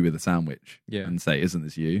picture of you with a sandwich. Yeah. And say, isn't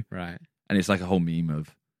this you? Right. And it's like a whole meme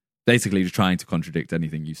of basically just trying to contradict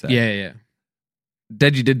anything you say. Yeah.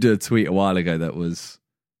 Deji did do a tweet a while ago that was,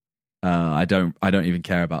 I don't even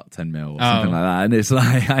care about 10 mil or something like that. And it's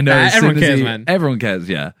like, I know everyone cares, man. Everyone cares,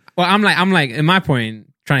 yeah. Well, I'm like, in my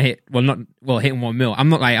point, trying to hitting 1 mil. I'm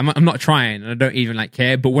not trying, and I don't even like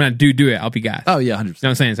care. But when I do it, I'll be gassed. Oh yeah, 100%. You know what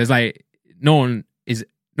I'm saying? So it's like no one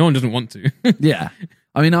doesn't want to. Yeah.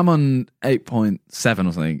 I mean, I'm on 8.7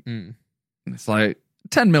 or something. Mm. It's like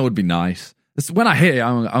 10 mil would be nice. It's when I hit it,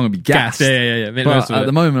 I'm going to be gassed. Yeah. Make the most But of at it.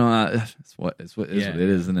 the moment, I'm like, it's what it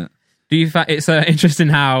is, isn't it? Do you find it's interesting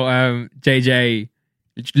how JJ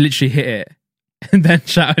literally hit it and then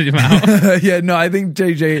shouted him out? Yeah, no, I think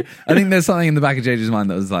there's something in the back of JJ's mind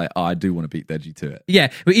that was like, oh, I do want to beat Deji to it.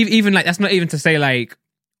 Yeah, but even like that's not even to say like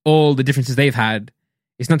all the differences they've had.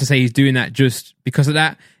 It's not to say he's doing that just because of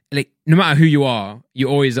that. Like no matter who you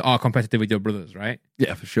always are competitive with your brothers, right?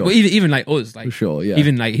 Yeah, for sure. Well, even like us, like For sure, yeah.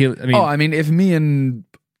 even like I mean, if me and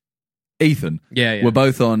Ethan were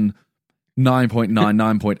both on 9.9,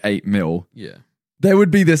 9.8 mil, yeah. there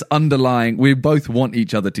would be this underlying, we both want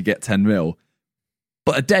each other to get 10 mil,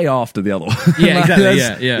 but a day after the other one. Yeah, Like, exactly.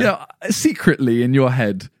 there's- Yeah. You know, secretly in your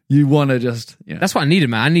head, you want to just, That's what I needed,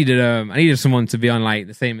 man. I needed someone to be on like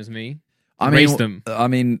the same as me. Race them. I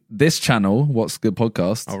mean, this channel, What's Good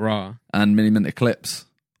Podcast, Oh, raw. and Mini Mint Eclipse,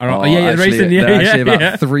 Oh, are yeah, actually, racing. Yeah, they're actually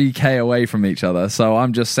yeah, about 3K away from each other. So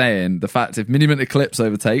I'm just saying, the fact if Mini Mint Eclipse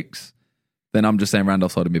overtakes, then I'm just saying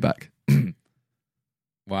Randolph's holding me back.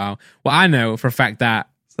 Wow. Well, I know for a fact that.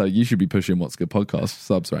 So you should be pushing What's Good Podcast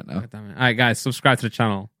subs right now. Damn it. All right, guys, subscribe to the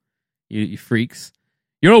channel. You freaks.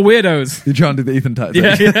 You're all weirdos. You're trying to do the Ethan tactic.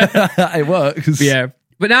 Yeah. It works. But yeah.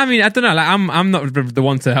 But I mean, I don't know. Like, I'm not the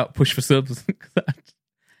one to help push for subs.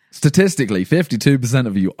 Statistically, 52%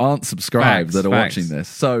 of you aren't subscribed Facts, that are facts. watching this.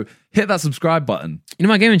 So hit that subscribe button. You know,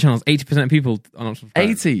 my gaming channel is 80% of people are not subscribed.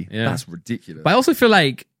 80. Yeah. That's ridiculous. But I also feel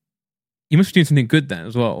like you must be doing something good then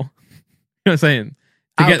as well. You know what I'm saying?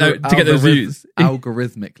 To get those views.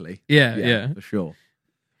 Algorithmically. Yeah. For sure.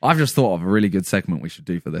 I've just thought of a really good segment we should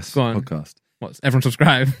do for this Go on. podcast. What's everyone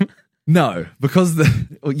subscribe? No, because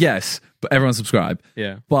yes, but everyone subscribe.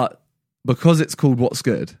 Yeah. But because it's called What's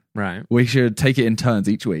Good, Right. we should take it in turns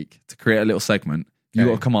each week to create a little segment. You Okay.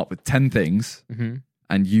 got to come up with 10 things Mm-hmm.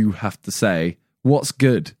 and you have to say, what's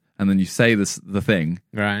good? And then you say the thing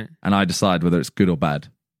Right. and I decide whether it's good or bad.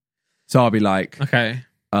 So I'll be like, Okay.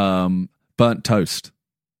 burnt toast.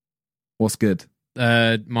 What's good?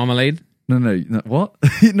 Marmalade. No, what?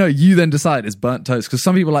 No, you then decide it's burnt toast because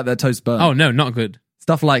some people like their toast burnt. Oh, no, not good.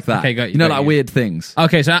 Stuff like that. Okay, got you, You know, got like you. weird things.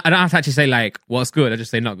 Okay, so I don't have to actually say like what's good. I just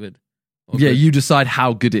say not good. Or Yeah, good. you decide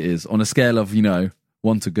how good it is on a scale of,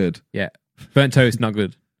 1 to good. Yeah. Burnt toast, not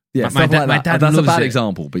good. Yeah, My stuff dad- like my that. dad That's a loves bad it.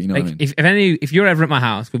 example, but you know Like what I mean. if you're ever at my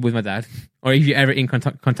house with my dad, or if you're ever in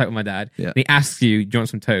contact with my dad, Yeah. and he asks you, "Do you want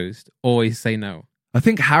some toast?" Always say no. I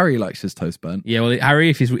think Harry likes his toast burnt. Yeah, well, Harry,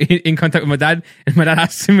 if he's in contact with my dad, and my dad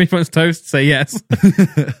asks him if he wants toast, say yes.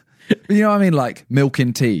 But you know what I mean? Like milk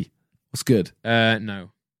in tea. What's good?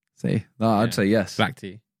 No, See? No, I'd say yes. black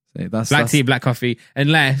tea, See, black tea, black coffee.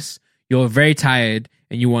 Unless you're very tired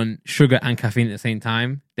and you want sugar and caffeine at the same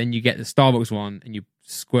time, then you get the Starbucks one and you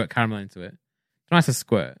squirt caramel into it. Don't I say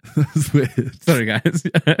squirt? That's weird. Sorry, guys.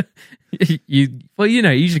 it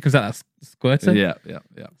usually comes out as squirter. Yeah.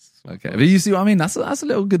 Okay. But you see what I mean? That's a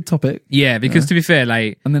little good topic. Yeah, because to be fair,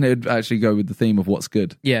 like, And then it would actually go with the theme of what's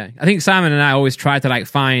good. yeah, I think Simon and I always try to like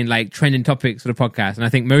find like trending topics for the podcast, and I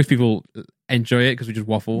think most people enjoy it because we just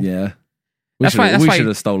waffle. Yeah. That's why- We why- should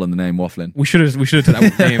have stolen the name Waffling. We should have took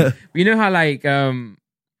that name. But you know how like,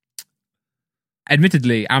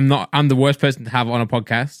 admittedly, I'm the worst person to have on a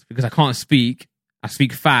podcast because I can't speak. I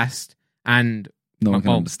speak fast and No one can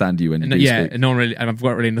well, understand you when you do yeah, speak. and no one really, and I've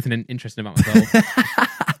got really nothing interesting about myself.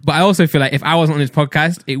 But I also feel like if I wasn't on this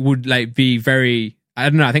podcast, it would like be very. I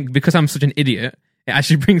don't know. I think because I'm such an idiot, it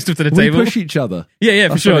actually brings stuff to the We table. push each other. Yeah, for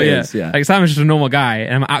That's sure. what it Yeah. is, yeah. Like Simon's just a normal guy,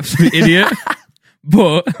 and I'm an absolute idiot.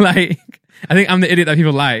 But like, I think I'm the idiot that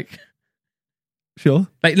people like. Sure.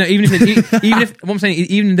 Like, no, even if what I'm saying,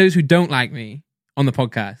 even those who don't like me on the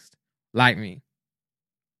podcast like me.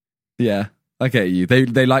 Yeah. I get you.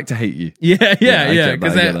 They like to hate you. Yeah, I get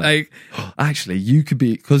because that, I they're get that. like, Actually, you could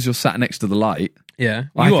be, because you're sat next to the light, yeah,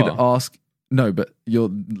 I you could are. ask, no, but you're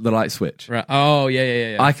the light switch. Right. Oh,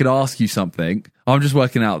 yeah. I could ask you something. I'm just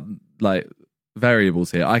working out like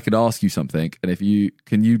variables here. I could ask you something, and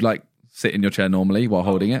can you like sit in your chair normally while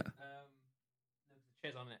holding it?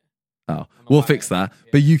 Cheers on it. Oh, we'll fix that.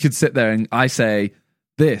 But you could sit there and I say,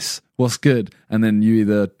 this, what's good? And then you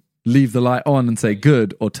either leave the light on and say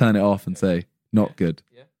good or turn it off and say not good.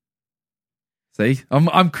 Yeah. See?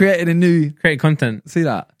 I'm creating a new, Create content. see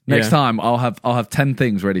that? Next Yeah. time I'll have 10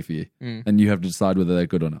 things ready for you and you have to decide whether they're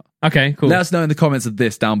good or not. Okay, cool. Let us know in the comments of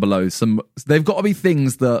this down below. They've got to be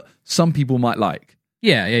things that some people might like.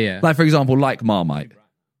 Yeah. Like for example, like Marmite.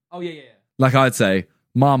 Oh, yeah. Like I'd say,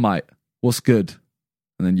 Marmite, what's good?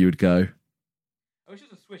 and then you would go. Oh, it's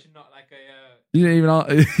just a switch and not like a. You didn't even.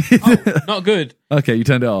 Oh, not good. Okay, you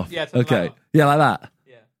turned it off. Yeah, turned the light okay. off. Yeah, like that.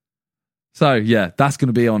 Yeah. So yeah, that's going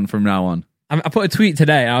to be on from now on. I put a tweet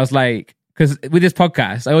today. I was like, because with this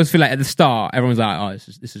podcast, I always feel like at the start everyone's like, "Oh,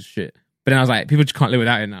 this is shit," but then I was like, people just can't live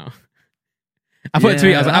without it now. I put a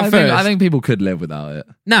tweet. I was like, I think people could live without it.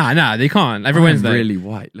 Nah, they can't. Every I'm Wednesday. really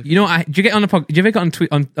white. Look, You know, do you get on do you ever get on tweet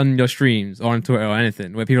on your streams or on Twitter or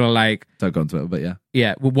anything where people are like, don't go on Twitter, but yeah,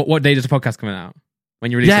 yeah, what day does the podcast come out? When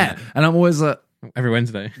you release yeah, it? and I'm always Every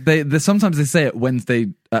Wednesday. they sometimes they say it Wednesday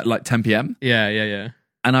at like 10 p.m. Yeah.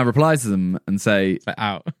 and I reply to them and say, It's like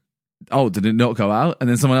out. "Oh, did it not go out?" And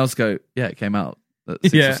then someone else go, "Yeah, it came out at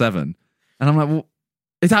 6 Yeah. or 7." And I'm like, "Well,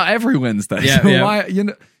 it's out every Wednesday. Yeah, so yeah. why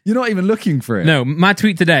you're not even looking for it?" No, my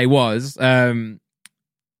tweet today was,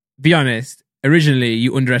 be honest, originally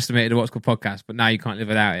you underestimated the What's Called podcast, but now you can't live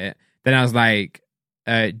without it. Then I was like,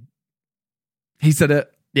 He said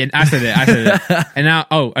it, yeah, I said it. And now,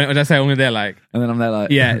 did I say only there like, and then I'm there like,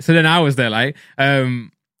 yeah. So then I was there like,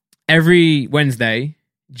 every Wednesday,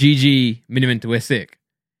 GG Miniminter, we're sick.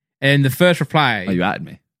 And the first reply, "Oh, you added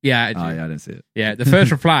me." yeah, Oh, yeah, I didn't see it. yeah, the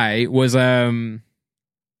first reply was,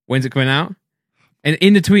 when's it coming out? And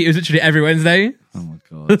in the tweet, it was literally every Wednesday. Oh my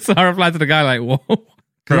god. So I replied to the guy like, whoa.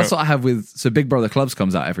 'Cause that's what I have with. So Big Brother Clubs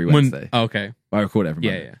comes out every Wednesday. Oh, okay. I record it every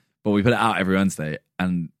Yeah, Monday. yeah. But we put it out every Wednesday,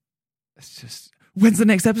 and it's just, when's the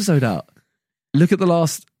next episode out? Look at the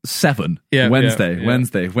last 7. Yeah, Wednesday, yeah.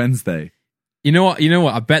 Wednesday. You know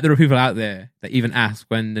what? I bet there are people out there that even ask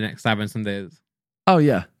when the next Sabbath Sunday is. Oh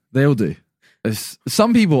yeah, they all do.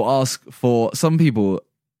 Some people ask for. Some people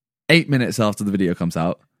 8 minutes after the video comes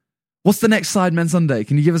out. What's the next Sidemen Sunday?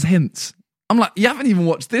 Can you give us hints? I'm like, you haven't even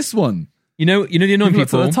watched this one. You know the annoying You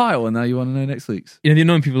looked people. at the title, and now you want to know next week's. You know the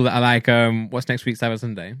annoying people that are like, what's next week's Sabbath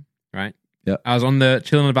Sunday? Right? Yeah. I was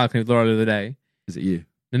chilling on the balcony with Laura the other day. Is it you?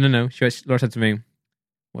 No. Laura said to me,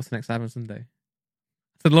 "What's the next Sabbath Sunday?"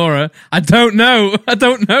 I said, "Laura, I don't know,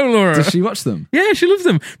 Laura." Does she watch them? Yeah, she loves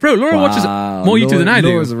them, bro. Laura watches more YouTube than I do.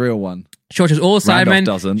 Laura's a real one. She watches all the Randolph Sidemen.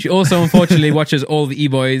 doesn't. She also, unfortunately, watches all the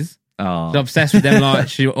E-Boys. Oh, She's obsessed with them lot.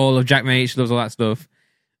 She all of Jackmate. She loves all that stuff.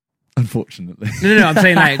 unfortunately. No. I'm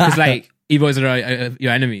saying like because like E-Boys are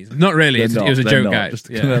your enemies. Not really. They're It not, was a they're joke, not. guys. Just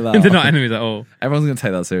to Yeah. clear that up. They're not enemies at all. Everyone's going to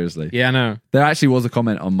take that seriously. Yeah, I know. There actually was a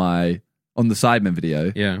comment on the Sidemen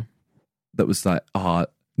video Yeah. that was like,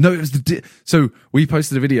 no, it was so we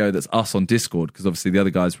posted a video that's us on Discord because obviously the other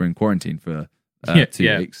guys were in quarantine for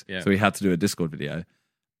 2 weeks. Yeah. So we had to do a Discord video.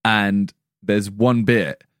 And there's one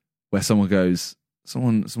bit where someone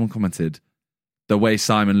commented, "The way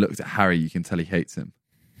Simon looked at Harry, you can tell he hates him."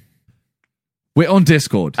 We're on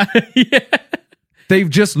Discord. Yeah. They've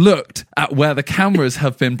just looked at where the cameras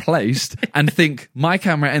have been placed and think my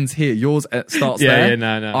camera ends here, yours starts Yeah, there.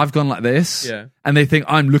 yeah, no. I've gone like this, Yeah. and they think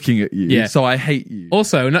I'm looking at you, Yeah. so I hate you.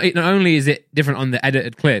 Also, not only is it different on the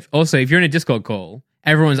edited clip, also if you're in a Discord call,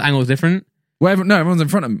 everyone's angle is different. No, everyone's in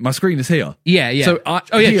front of me. My screen is here. Yeah. So Yeah.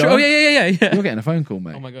 here, Yeah. you're getting a phone call,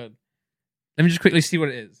 mate. Oh my god. Let me just quickly see what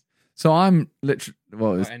it is. So I'm literally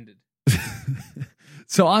It ended.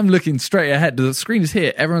 so I'm looking straight ahead. The screen is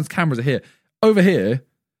here. Everyone's cameras are here. Over here,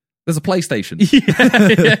 there's a PlayStation.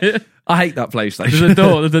 Yeah. I hate that PlayStation.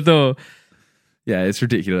 There's a door. Yeah, it's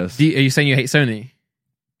ridiculous. Are you saying you hate Sony?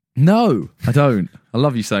 No, I don't. I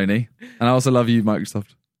love you, Sony, and I also love you,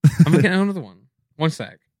 Microsoft. I'm looking at another one. One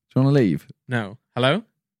sec. Do you want to leave? No. Hello?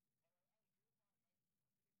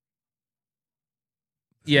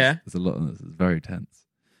 Yeah. There's a lot of this. It's very tense.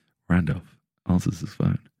 Randolph answers his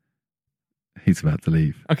phone. He's about to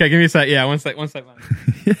leave. Okay, give me a sec. Yeah, one sec, man. I've got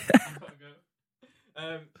to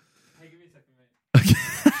go. Hey, give me a second,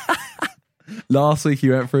 mate. Last week he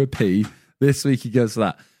went for a pee. This week he goes for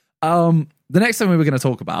that. The next thing we were going to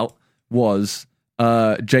talk about was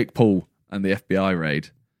Jake Paul and the FBI raid,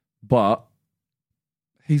 but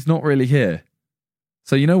he's not really here.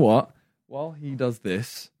 So you know what? While he does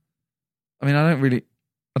this, I mean, I don't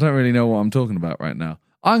really know what I'm talking about right now.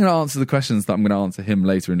 I'm going to answer the questions that I'm going to answer him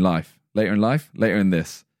later in life. Later in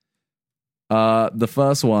this. The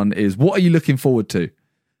first one is, what are you looking forward to?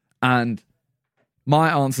 And my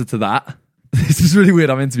answer to that, this is really weird,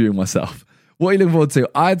 I'm interviewing myself. What are you looking forward to?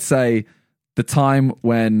 I'd say the time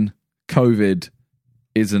when COVID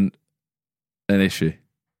isn't an issue.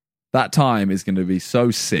 That time is going to be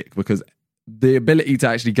so sick because the ability to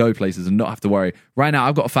actually go places and not have to worry. Right now,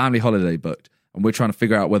 I've got a family holiday booked and we're trying to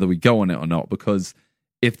figure out whether we go on it or not, because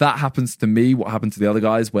if that happens to me, what happened to the other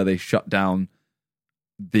guys where they shut down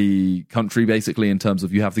the country basically in terms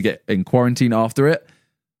of you have to get in quarantine after it,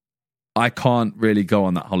 I can't really go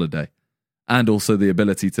on that holiday. And also the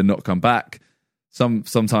ability to not come back.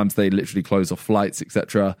 Sometimes they literally close off flights,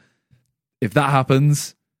 etc. If that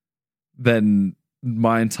happens, then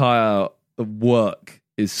my entire work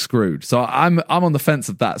is screwed. So I'm on the fence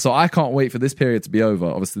of that. So I can't wait for this period to be over.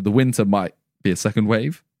 Obviously, the winter might be a second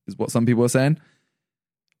wave, is what some people are saying.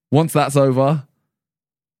 Once that's over,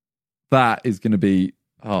 that is going to be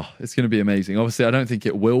it's going to be amazing. Obviously, I don't think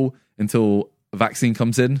it will until a vaccine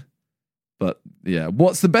comes in. But yeah,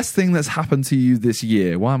 what's the best thing that's happened to you this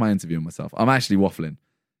year? Why am I interviewing myself? I'm actually waffling.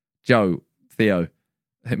 Joe, Theo,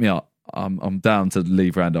 hit me up. I'm down to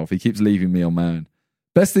leave Randolph. He keeps leaving me on my own.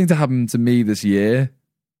 Best thing to happen to me this year?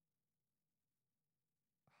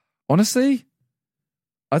 Honestly,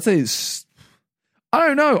 I'd say it's... I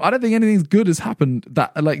don't know. I don't think anything good has happened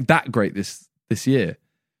that great this year.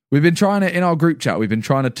 We've been trying to, in our group chat, we've been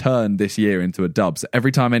trying to turn this year into a dub. So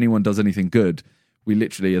every time anyone does anything good, we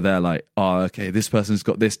literally are there like, oh, okay, this person's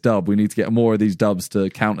got this dub. We need to get more of these dubs to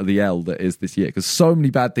counter the L that is this year. Because so many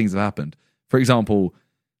bad things have happened. For example,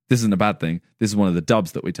 this isn't a bad thing. This is one of the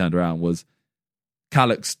dubs that we turned around was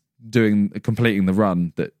Calix completing the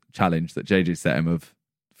run that challenge that JJ set him of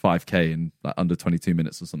 5K in like under 22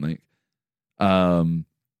 minutes or something.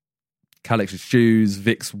 Calix's shoes,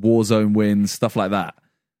 Vic's Warzone wins, stuff like that.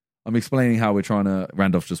 I'm explaining how we're trying to...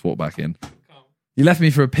 Randolph just walked back in. You left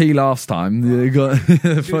me for a pee last time. You got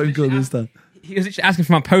a phone call this time. He was literally asking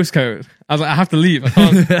for my postcode. I was like, I have to leave.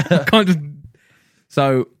 I can't just...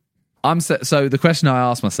 So the question I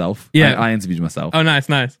asked myself, I interviewed myself. Oh, nice.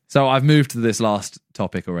 So I've moved to this last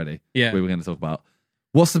topic already. Yeah. We were going to talk about.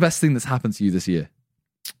 What's the best thing that's happened to you this year?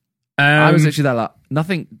 I was literally like,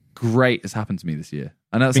 nothing great has happened to me this year.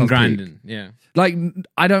 I know it's been grinding. Yeah. Like,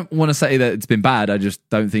 I don't want to say that it's been bad. I just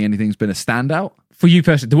don't think anything's been a standout. For you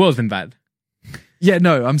personally, the world's been bad. Yeah,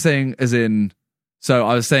 no, I'm saying as in... So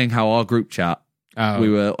I was saying how our group chat, we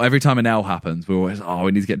were... Every time an L happens, we were always,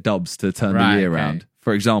 we need to get dubs to turn the year around.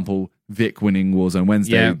 For example, Vic winning Warzone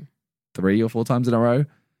Wednesday 3 or 4 times in a row.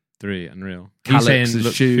 3, unreal.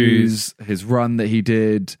 Calix's shoes, his run that he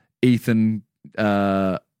did. Ethan...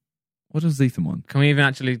 what does Ethan want? Can we even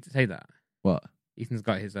actually say that? What? Ethan's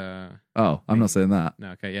got his... I'm not saying that.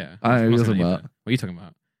 No, okay, yeah. I know what you're talking about. What are you talking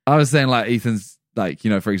about? I was saying like Ethan's, like,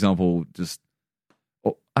 you know, for example, just...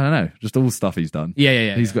 I don't know, just all the stuff he's done.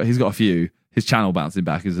 Yeah. He's got a few. His channel bouncing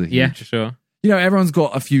back is a huge... Yeah, for sure. You know, everyone's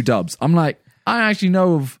got a few dubs. I'm like, I actually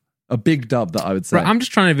know of a big dub that I would say. Right, I'm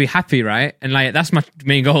just trying to be happy, right? And like, that's my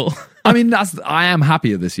main goal. I mean, I am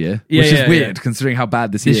happier this year, which is weird considering how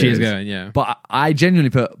bad this year is going, yeah. But I genuinely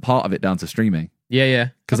put part of it down to streaming. Yeah.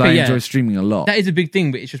 Because I enjoy streaming a lot. That is a big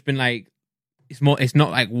thing, but it's just been like, it's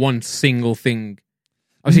not like one single thing.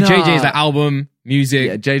 Obviously, JJ's like album, music.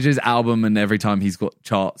 Yeah, JJ's album, and every time he's got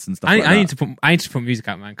charts and stuff like that. I need to put music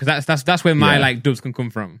out, man, because that's where my like dubs can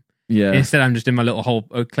come from. Yeah. Instead, I'm just in my little hole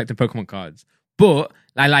collecting Pokemon cards. But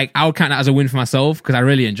I would count that as a win for myself because I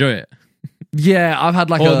really enjoy it. Yeah, I've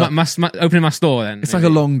had like my opening my store. Then it's maybe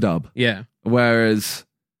like a long dub. Yeah. Whereas,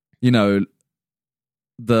 you know,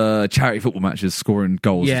 the charity football matches scoring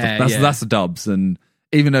goals. That's the dubs. And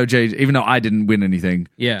even though I didn't win anything,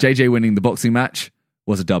 JJ winning the boxing match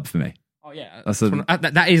was a dub for me. Oh yeah,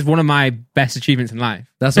 that is one of my best achievements in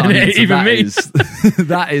life. That's what I mean. So even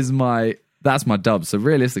me. That's my dub. So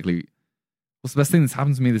realistically, what's the best thing that's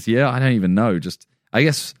happened to me this year? I don't even know. Just I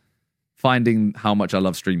guess finding how much I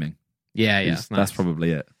love streaming. Yeah, nice. That's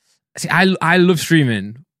probably it. See, I love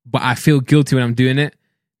streaming, but I feel guilty when I'm doing it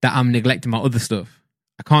that I'm neglecting my other stuff.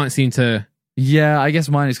 I can't seem to. Yeah, I guess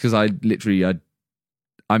mine is because I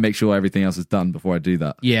make sure everything else is done before I do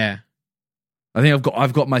that. Yeah. I think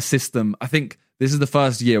I've got my system. I think this is the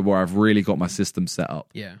first year where I've really got my system set up.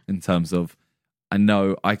 Yeah. In terms of, I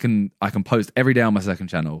know I can post every day on my second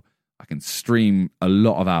channel. I can stream a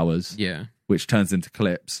lot of hours. Yeah. Which turns into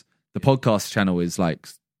clips. The podcast channel is like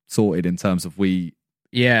sorted in terms of we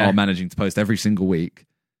are managing to post every single week.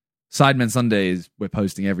 Sidemen Sundays, we're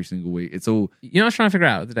posting every single week. It's all... You know what I was trying to figure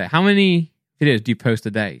out today? How many videos do you post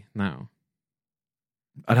a day now?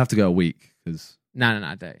 I'd have to go a week because... No,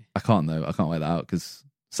 a day. I can't though. I can't weigh that out because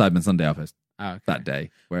Sidemen Sunday I post that day,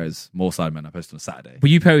 whereas more Sidemen I post on a Saturday. But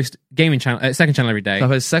you post gaming channel, second channel every day. So I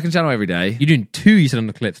post second channel every day. You're doing 2, you said, on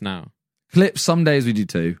the clips now. Clips, some days we do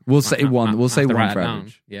 2. We'll say one. We'll say one for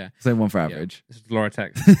average. Yeah. Say one for average. This is Laura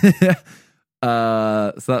Text.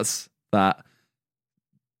 So that's that.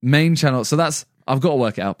 Main channel. So that's, I've got to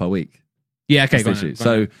work it out per week. Yeah, okay. Go on.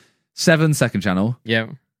 So 7 second channel. Yeah.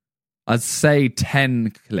 I'd say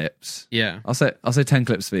 10 clips. Yeah. I'll say 10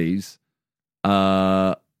 clips for these.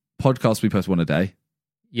 Podcast we post 1 a day.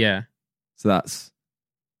 Yeah. So that's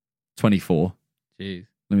 24. Jeez.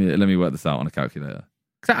 Let me work this out on a calculator.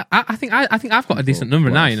 'Cause I think I've got a decent number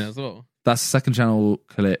now, you know, as well. That's second channel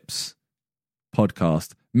clips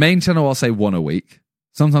podcast. Main channel, I'll say 1 a week.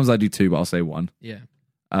 Sometimes I do 2, but I'll say 1. Yeah.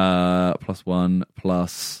 Plus 1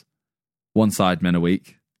 plus 1 Sidemen a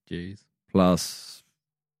week. Jeez. Plus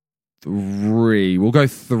 3. We'll go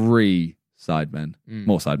 3 Sidemen.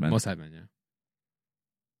 More Sidemen. More Sidemen, yeah.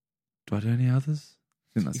 Do I do any others?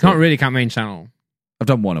 I think that's You can't it. really count main channel. I've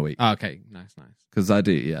done 1 a week. Oh, okay, nice. Because I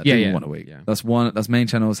do, yeah. Yeah. 1 a week. Yeah. That's one. That's main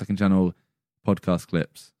channel, second channel, podcast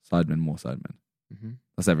clips, Sidemen, more Sidemen. Mm-hmm.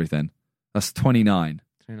 That's everything. That's 29.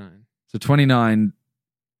 29. So 29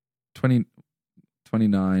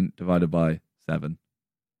 divided by 7.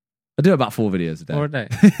 I do about 4 videos a day. 4 a day.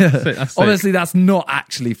 That's sick. Obviously, that's not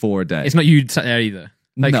actually 4 a day. It's not you sat there either.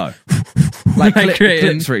 Like, no. Like creating-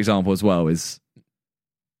 clips, for example, as well, is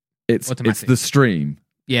it's Automatic. the stream.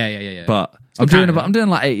 Yeah. But Still I'm counting. doing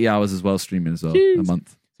like 80 hours as well streaming as well Jeez. a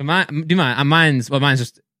month. So mine's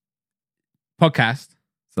just podcast.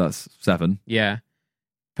 So that's 7. Yeah.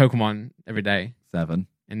 Pokemon every day. 7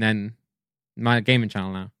 And then my gaming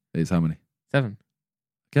channel now. is how many? 7.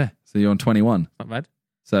 Okay, so you're on 21. Not bad.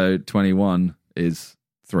 So 21 is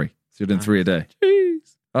 3. So you're doing 3 a day.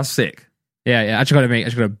 Jeez. That's sick. Yeah. I just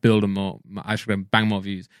gotta build them more. I just gotta bang more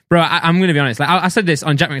views, bro. I'm gonna be honest. Like I said this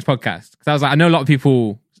on Jack Mack's podcast because I was like, I know a lot of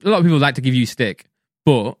people like to give you stick,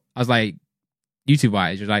 but I was like, YouTube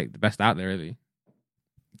wise, you're like the best out there, really.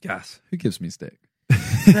 Gas. Who gives me stick?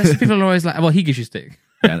 People are always like, well, he gives you stick.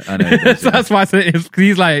 Yeah, I know. He does, So yeah. that's why I said it. Because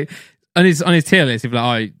he's like on his tier list. People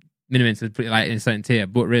are like, oh, Minimin's put it like in a certain tier,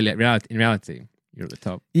 but really, in reality, you're at the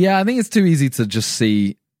top. Yeah, I think it's too easy to just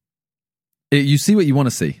see. You see what you want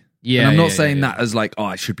to see. Yeah, and I'm not yeah, saying yeah. that as like, oh,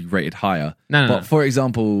 I should be rated higher. No. But for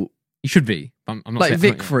example, You should be. I'm not like saying,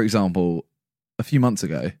 Vic, for example, a few months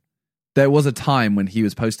ago, there was a time when he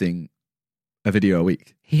was posting a video a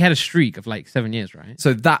week. he had a streak of like 7 years, right?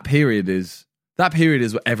 So that period is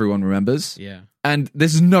what everyone remembers. Yeah. And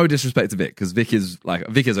this is no disrespect to Vic, because Vic is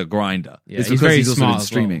a grinder. Yeah, It's he's because very he's also smart been as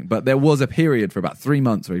streaming. But there was a period for about 3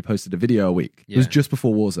 months where he posted a video a week. It was Yeah. just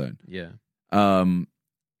before Warzone. Yeah.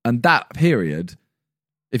 And that period,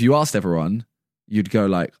 if you asked everyone, you'd go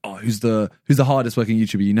like, "Oh, who's the hardest working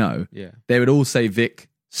YouTuber you know?" Yeah. They would all say Vic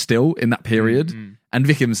still in that period, Mm. and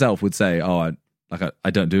Vic himself would say, "Oh, I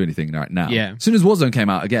don't do anything right now." Yeah. As soon as Warzone came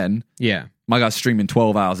out again, Yeah. my guy's streaming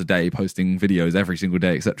 12 hours a day, posting videos every single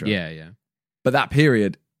day, etc. Yeah. But that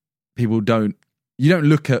period, you don't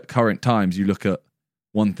look at current times. You look at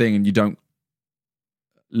one thing, and you don't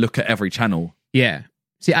look at every channel. Yeah.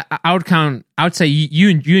 See, I would say you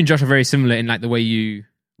and Josh are very similar in like the way you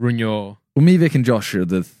run your Well, me, Vic, and Josh are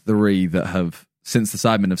the 3 that have, since the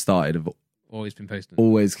Sidemen have started, have always been posting.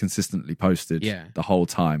 always consistently posted Yeah. the whole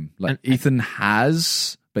time. Like And- Ethan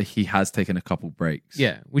has, but he has taken a couple breaks.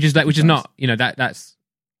 Yeah. Which is not, that's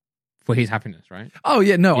for his happiness, right? Oh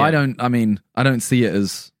yeah, no, Yeah. I don't see it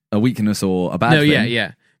as a weakness or a bad No, thing.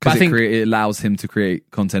 yeah. But I Because think it allows him to create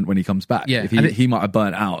content when he comes back. Yeah, If I think- he might have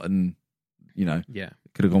burnt out and, yeah.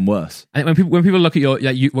 could have gone worse. I think when people look at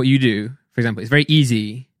what you do, for example, it's very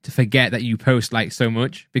easy to forget that you post like so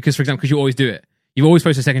much because, for example, because you always do it. You always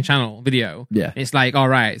post a second channel video. Yeah. It's like, all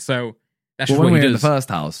right, so that's Well, just when what we he were in the does. first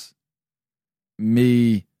house,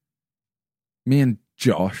 me and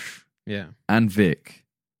Josh Yeah. and Vic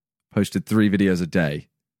posted 3 videos a day.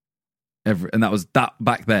 And that was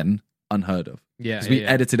back then unheard of. Yeah. Because we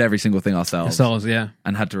edited every single thing ourselves ourselves, yeah.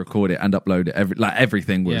 and had to record it and upload it.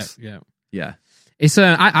 Everything was Yeah. It's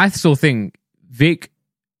I still think Vic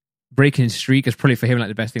breaking his streak is probably for him like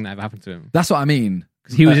the best thing that ever happened to him. That's what I mean.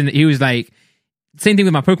 Because he was like, same thing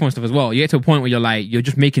with my Pokemon stuff as well. You get to a point where you're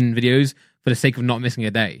just making videos for the sake of not missing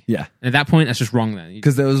a day. Yeah. And at that point, that's just wrong then.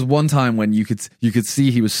 Because there was one time when you could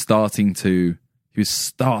see he was starting to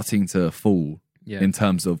fall Yeah. in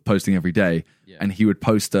terms of posting every day, Yeah. and he would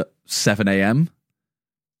post at 7 a.m.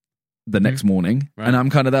 the next morning, Right. and I'm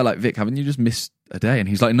kind of there like, Vic, haven't you just missed a day? And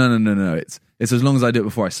he's like, no, it's as long as I do it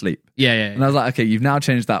before I sleep. Yeah. And I was like, okay, you've now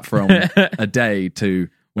changed that from a day to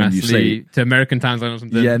when you sleep. to American time zone or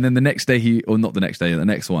something. Yeah, and then the next day not the next day, the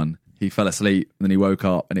next one, he fell asleep, and then he woke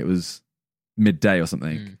up, and it was midday or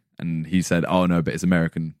something. And he said, "Oh no, but it's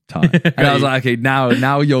American time." And I was like, "Okay,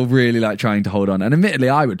 now you're really like trying to hold on." And admittedly,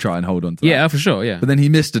 I would try and hold on to that. Yeah, for sure. Yeah. But then he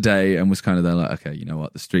missed a day and was kind of there like, "Okay, you know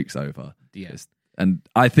what? The streak's over." Yeah. And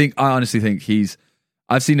I honestly think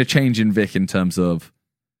I've seen a change in Vic in terms of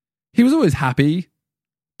he was always happy,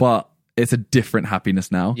 but it's a different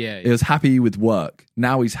happiness now. Yeah. He was happy with work.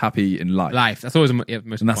 Now he's happy in life. That's always the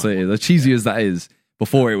most And that's what it is. As cheesy as that is,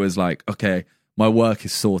 before it was like, okay, my work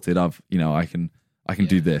is sorted. I can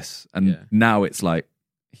do this. And now it's like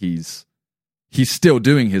he's he's still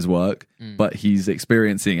doing his work, but he's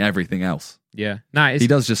experiencing everything else. Yeah. Nah, He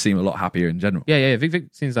does just seem a lot happier in general. Yeah. Vic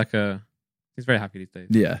seems like he's very happy these days.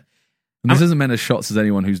 Yeah. And this isn't meant as shots as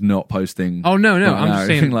anyone who's not posting. Oh no, I'm just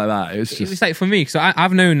saying anything like that. It's like for me, so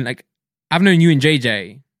I've known you and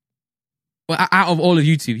JJ. Well, out of all of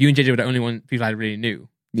YouTube, you and JJ were the only people I really knew.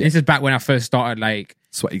 Yeah. This is back when I first started like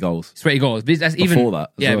Sweaty Goals. But that's even Before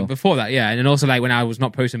that as well. before that, yeah. And then also like when I was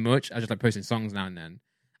not posting much, I was just like posting songs now and then.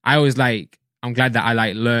 I always like, I'm glad that I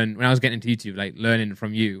like learn when I was getting into YouTube, like learning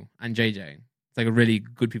from you and JJ. It's like a really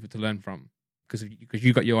good people to learn from because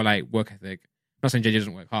you got your like work ethic. I'm not saying JJ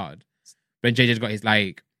doesn't work hard, but JJ's got his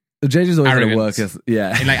like JJ's always had a arrogance work ethic.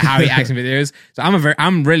 Yeah. in like how he acts in videos. So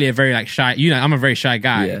I'm really a very like shy. I'm a very shy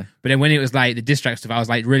guy. Yeah. But then when it was like the diss track stuff, I was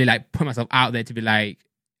like really like put myself out there to be like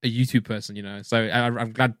a YouTube person, you know. So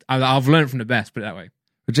I'm glad I've learned from the best. Put it that way.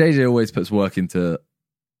 But JJ always puts work into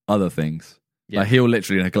other things. Yeah. Like he'll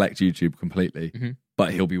literally neglect YouTube completely, Mhm.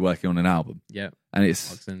 but he'll be working on an album. Yeah. And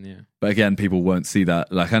it's, Oxen, yeah. but again, people won't see that.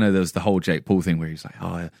 Like I know there's the whole Jake Paul thing where he's like,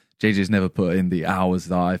 oh, JJ's never put in the hours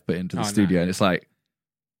that I've put into the studio. No. And it's like,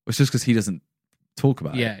 it's just because he doesn't talk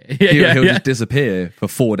about Yeah. it. Yeah. He'll just disappear for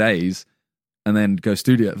 4 days and then go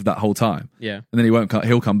studio for that whole time. Yeah. And then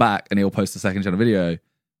he'll come back and he'll post a second channel video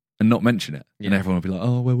and not mention it. And Yeah. everyone will be like,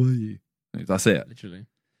 oh, where were you? That's it. Literally.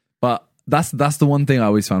 But that's the one thing I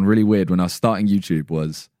always found really weird when I was starting YouTube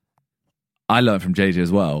was I learned from JJ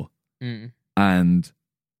as well. Mm. And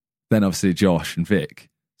then obviously Josh and Vic.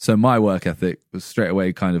 So my work ethic was straight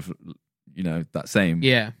away kind of, you know, that same.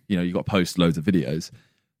 Yeah. You know, you got to post loads of videos.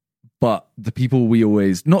 But the people we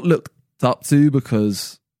always not looked up to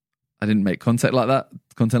because I didn't make content like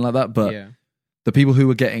that, but yeah. the people who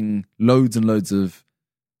were getting loads and loads of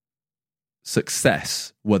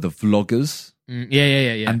success were the vloggers.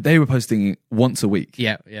 Yeah. And they were posting once a week.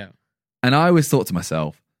 Yeah. And I always thought to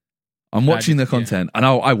myself, I'm watching their content, and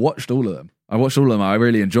I watched all of them. I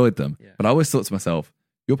really enjoyed them. Yeah. But I always thought to myself,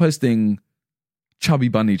 you're posting Chubby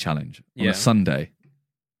Bunny Challenge on Yeah. a Sunday.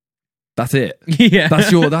 That's it. Yeah.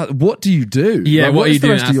 That's what do you do? Yeah, Like, what are is you the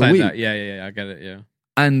doing rest of your outside week? that? Yeah, I get it, yeah.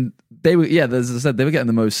 And they were, as I said, they were getting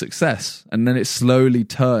the most success. And then it slowly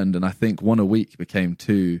turned, and I think one a week became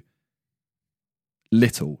too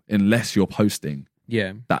little unless you're posting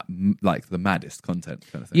Yeah. that, like, the maddest content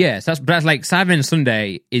kind of thing. Yeah, so that's like Saturday and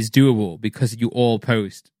Sunday is doable because you all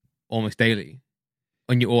post almost daily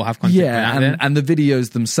and you all have content going out there. And the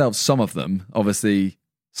videos themselves, some of them, obviously,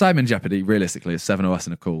 Simon Jeopardy, realistically, it's 7 of us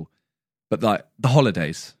and a call. But like the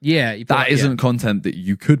holidays, Yeah. that isn't content that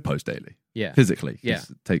you could post daily, Yeah. physically. 'Cause Yeah.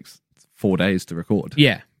 It takes 4 days to record.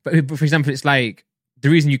 Yeah. But for example, it's like the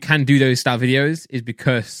reason you can do those style videos is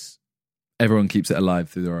because Everyone keeps it alive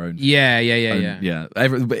through their own. Yeah.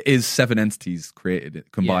 It is 7 entities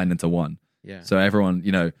created, combined into one. Yeah. So everyone,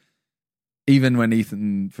 you know, even when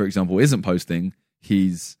Ethan, for example, isn't posting,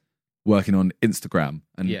 he's working on Instagram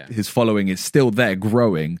and Yeah. his following is still there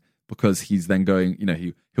growing because he's then going, you know,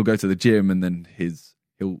 he'll go to the gym and then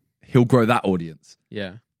he'll grow that audience.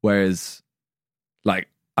 Yeah. Whereas, like,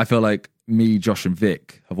 I feel like me, Josh, and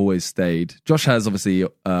Vic have always stayed. Josh has obviously, I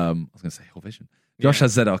was going to say Hill Vision. Josh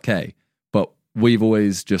has ZRK, but we've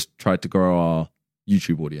always just tried to grow our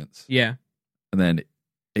YouTube audience. Yeah. And then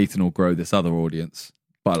Ethan will grow this other audience.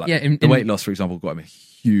 But like, Yeah, the weight loss, for example, got him a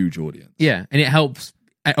huge audience. Yeah. And it helps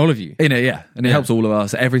all of you. And it helps all of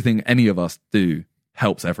us. Everything any of us do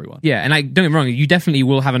helps everyone. Yeah. And like, don't get me wrong, you definitely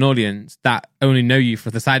will have an audience that only know you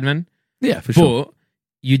for the Sidemen. Yeah, for sure. But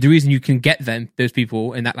the reason you can get those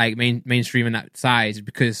people in that like mainstream and that size is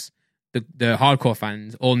because the hardcore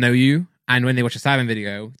fans all know you, and when they watch a Simon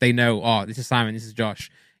video, they know, oh, this is Simon, this is Josh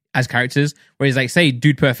as characters. Whereas like say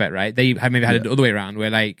Dude Perfect, right? They had maybe had it the other way around, where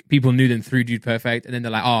like people knew them through Dude Perfect, and then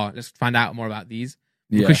they're like, oh, let's find out more about these.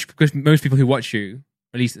 Because most people who watch you,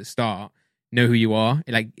 at least at the start, know who you are.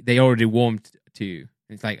 Like they already warmed to you.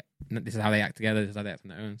 It's like this is how they act together, this is how they act on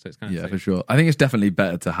their own. So it's kind of for sure. I think it's definitely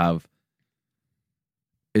better to have.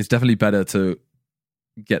 It's definitely better to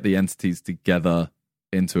get the entities together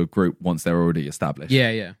into a group once they're already established.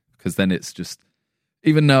 Yeah. Because then it's just,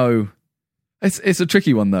 even though it's a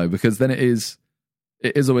tricky one though, because then it is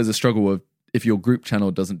always a struggle of if your group channel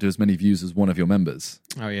doesn't do as many views as one of your members.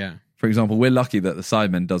 Oh yeah. For example, we're lucky that the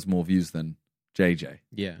Sidemen does more views than JJ.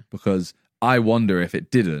 Yeah. Because I wonder if it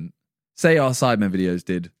didn't, say our Sidemen videos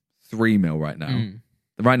did 3 mil right now.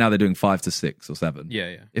 Right now they're doing 5 to 6 or 7.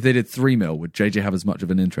 Yeah. If they did 3 mil, would JJ have as much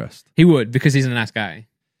of an interest? He would, because he's a nice guy,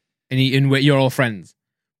 and you're all friends.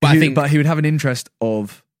 But But he would have an interest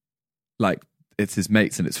of, like, it's his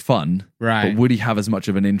mates and it's fun. Right. But would he have as much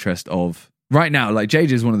of an interest of right now? Like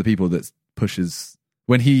JJ is one of the people that pushes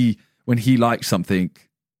when he likes something,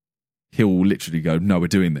 he'll literally go, no, we're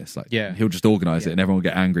doing this. Like, Yeah. he'll just organize Yeah. it and everyone will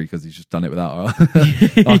get angry because he's just done it without our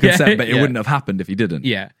consent, but it wouldn't have happened if he didn't.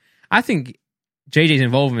 Yeah. I think JJ's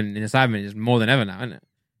involvement in the Sidemen is more than ever now, isn't it?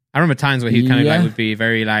 I remember times where he kind of like would be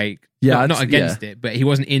very like, not against it, but he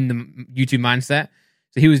wasn't in the YouTube mindset.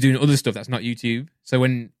 So he was doing other stuff that's not YouTube. So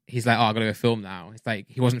when he's like, oh, I gotta go film now, it's like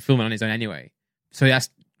he wasn't filming on his own anyway. So that's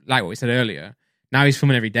like what we said earlier. Now he's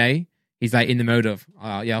filming every day. He's like in the mode of,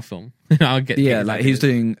 yeah, I'll film. I'll get. Yeah, like he's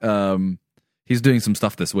doing some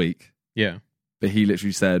stuff this week. Yeah. But he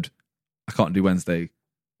literally said, I can't do Wednesday.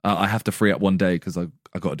 I have to free up one day because I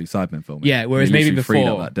got to do Sidemen filming. Yeah, whereas he maybe literally freed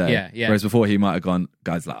before up that day. Yeah. Whereas before he might have gone,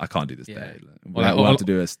 guys, like I can't do this day. We'll have to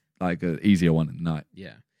do like an easier one at night.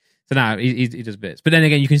 Yeah. So now he does bits, but then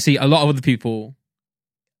again, you can see a lot of other people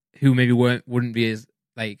who maybe wouldn't be as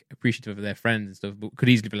like appreciative of their friends and stuff, but could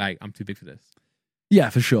easily be like, I'm too big for this. Yeah,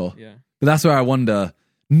 for sure. Yeah. But that's where I wonder,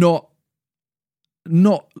 not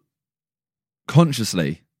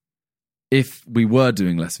consciously, if we were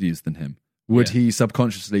doing less views than him, would he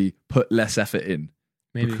subconsciously put less effort in?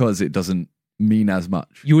 Maybe. Because it doesn't mean as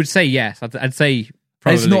much. You would say yes. I'd say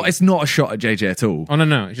probably. It's not a shot at JJ at all. Oh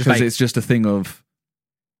no. It's just because like, it's just a thing of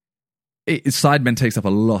Sidemen takes up a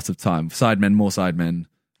lot of time. Sidemen, more Sidemen.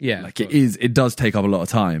 Yeah. Like it does take up a lot of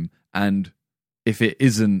time. And if you're,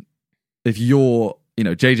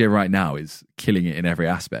 JJ right now is killing it in every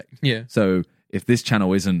aspect. Yeah. So if this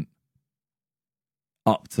channel isn't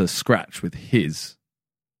up to scratch with his,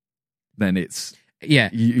 then it's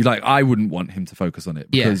I wouldn't want him to focus on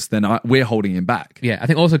it because then we're holding him back. Yeah, I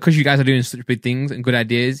think also because you guys are doing such big things and good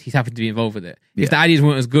ideas, he's happy to be involved with it. If the ideas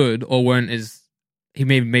weren't as good or weren't as, he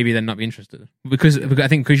maybe then not be interested. Because I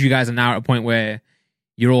think because you guys are now at a point where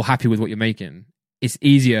you're all happy with what you're making, it's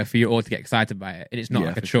easier for you all to get excited by it, and it's not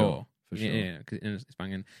like a chore. For sure. Yeah, because it's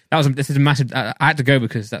banging. This is a massive. I had to go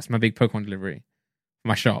because that's my big Pokemon delivery for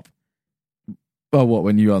my shop. Oh, what,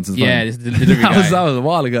 when you answered the phone? Yeah, this is the delivery guy. that was a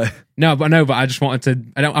while ago. No, but I just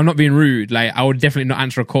wanted to. I'm not being rude. Like, I would definitely not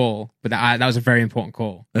answer a call, but that was a very important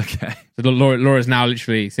call. Okay. So Laura's now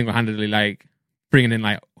literally single-handedly like bringing in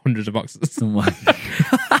like hundreds of boxes. Oh my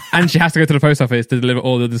God. And she has to go to the post office to deliver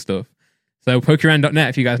all the other stuff. So Pokemon.net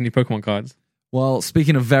if you guys need Pokemon cards. Well,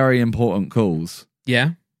 speaking of very important calls, Yeah,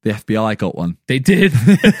 the FBI got one. they did.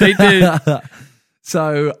 They did.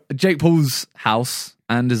 So Jake Paul's house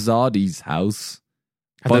and Azadi's house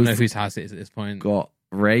I don't know whose house it is at this point. got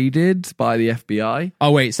raided by the FBI.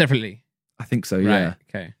 Oh wait, separately. I think so, yeah. Right,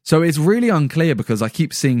 okay. So it's really unclear because I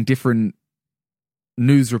keep seeing different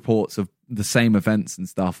news reports of the same events and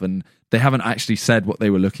stuff, and they haven't actually said what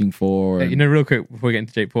they were looking for. You know, real quick before we get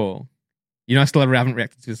into Jake Paul, I still haven't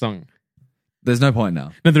reacted to the song. There's no point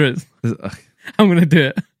now. No, there is. I'm going to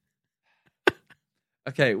do it.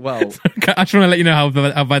 Okay, well, I just want to let you know how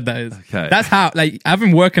bad that is. Okay. That's how, like, I've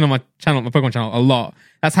been working on my channel, my Pokemon channel, a lot.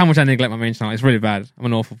 That's how much I neglect my main channel. It's really bad. I'm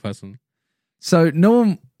an awful person. So no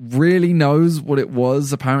one really knows what it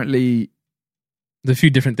was. Apparently, there's a few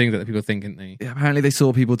different things that people think, isn't they? Apparently, they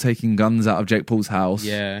saw people taking guns out of Jake Paul's house.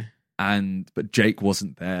 Yeah. But Jake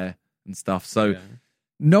wasn't there and stuff. So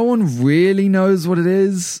no one really knows what it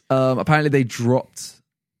is. Apparently, they dropped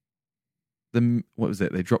what was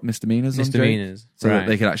it? They dropped misdemeanors on Jake so that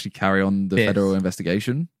they could actually carry on the federal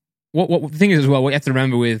investigation. What the thing is as well, what you have to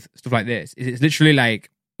remember with stuff like this is it's literally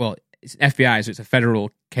like, well, it's FBI, so it's a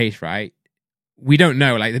federal case, right? We don't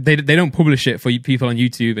know. Like, they don't publish it for people on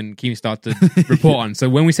YouTube and Keemstar to report on. So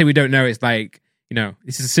when we say we don't know, it's like,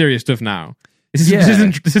 this is serious stuff now. This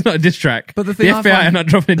is not a diss track. But the FBI are not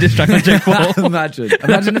dropping a diss track on Jake Paul.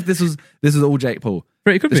 Imagine if this was all Jake Paul.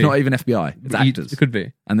 But it could be. It's not even FBI. It's actors. It could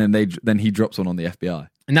be. And then he drops one on the FBI.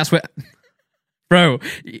 And that's where, bro.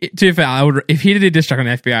 To be fair, if he did a diss track on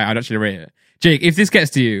the FBI, I'd actually rate it. Jake, if this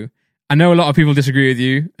gets to you, I know a lot of people disagree with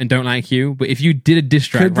you and don't like you, but if you did a diss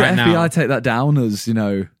track right now, could the FBI take that down as they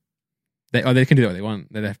can do what they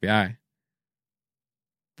want. They're the FBI.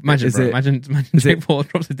 Imagine Jake Paul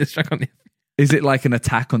drops a diss track on the FBI. Is it like an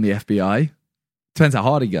attack on the FBI? Depends how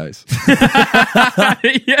hard he goes.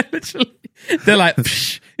 Yeah, literally. They're like,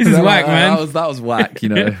 this is whack, man. That was whack,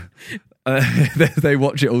 They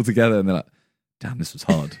watch it all together and they're like, damn, this was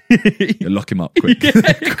hard. Lock him up quick.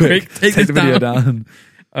 Quick. Take the video down.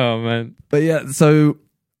 Oh, man. But yeah, so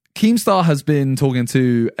Keemstar has been talking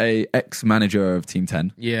to a ex-manager of Team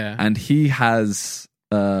 10. Yeah. And he has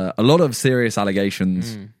a lot of serious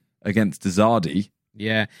allegations against Azadi.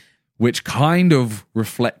 Yeah. Which kind of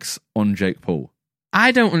reflects on Jake Paul.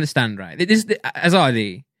 I don't understand, right?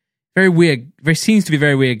 Azadi, very weird, seems to be a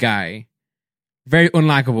very weird guy. Very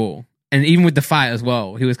unlikable. And even with the fight as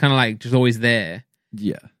well, he was kind of like just always there.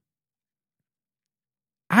 Yeah.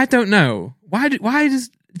 I don't know. Why does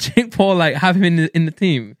Jake Paul like have him in the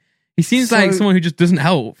team? He seems like So- someone who just doesn't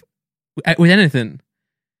help with anything.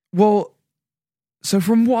 Well, so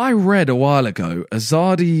from what I read a while ago,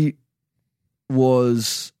 Azadi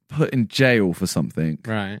was put in jail for something,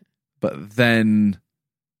 Right. but then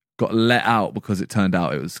got let out because it turned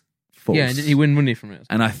out it was false. Yeah, and did he win money from it?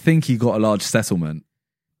 And I think he got a large settlement,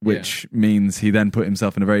 which means he then put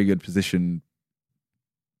himself in a very good position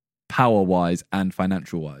power-wise and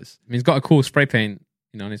financial-wise. I mean, he's got a cool spray paint,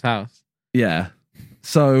 on his house. Yeah.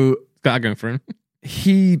 So He's got that going for him.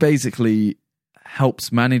 he basically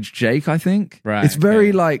helps manage Jake, I think. Right, It's very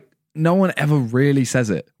okay. like, no one ever really says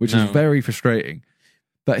it, which No. is very frustrating.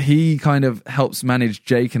 But he kind of helps manage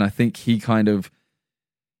Jake, and I think he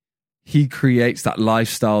creates that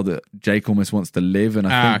lifestyle that Jake almost wants to live, and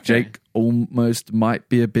I think okay. Jake almost might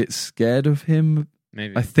be a bit scared of him.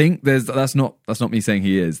 Maybe. I think that's not me saying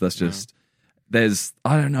he is. That's just I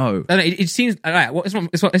don't know. I don't know, it seems right.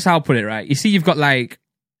 It's how I'll put it. Right. You see, you've got like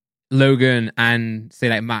Logan and say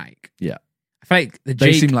like Mike. Yeah. I feel like the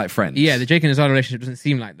They Jake. seem like friends. Yeah, the Jake and Azadi relationship doesn't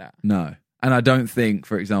seem like that. No. And I don't think,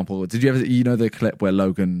 for example, did you ever the clip where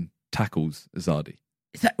Logan tackles Azadi?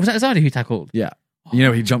 Was that Azadi who tackled? Yeah.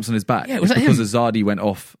 He jumps on his back. Yeah, was It's that because him? Azadi went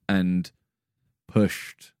off and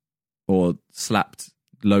pushed or slapped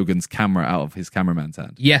Logan's camera out of his cameraman's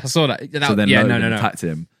hand. Yes, I saw that. So then yeah, Logan no. attacked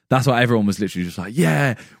him. That's why everyone was literally just like,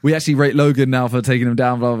 yeah, we actually rate Logan now for taking him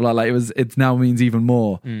down, blah, blah, blah. Like it now means even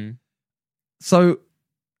more. Mm. So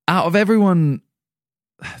out of everyone,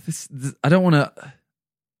 I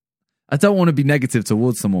don't want to be negative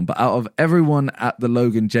towards someone, but out of everyone at the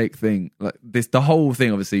Logan Jake thing, like the whole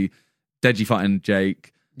thing, obviously, Deji fighting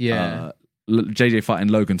Jake, Yeah. JJ fighting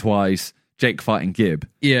Logan twice, Jake fighting Gibb.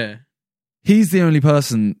 Yeah. He's the only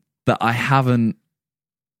person that I haven't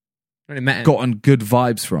Really met him. gotten good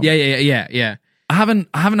vibes from. Yeah. I haven't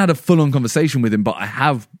had a full on conversation with him, but I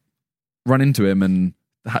have run into him and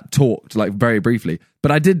talked like very briefly.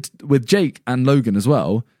 But I did with Jake and Logan as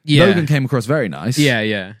well. Yeah. Logan came across very nice.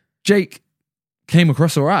 Yeah. Jake came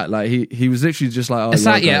across all right. Like he was literally just like, oh,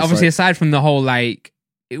 Aside, guys, obviously, like- aside from the whole like,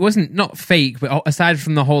 it wasn't not fake, but aside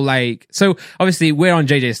from the whole like, so obviously we're on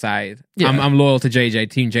JJ's side. Yeah. I'm loyal to JJ,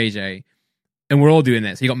 Team JJ, and we're all doing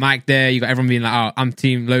this. You got Mike there, you got everyone being like, oh, I'm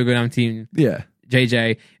Team Logan, I'm Team yeah,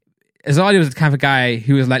 JJ. Azadi was the kind of guy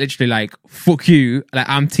who was like literally like, fuck you, like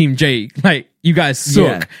I'm Team Jake, like you guys suck,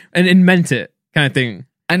 Yeah. and meant it kind of thing.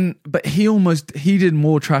 but he did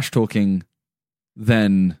more trash talking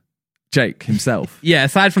than Jake himself. Yeah,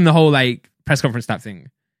 aside from the whole like press conference type thing.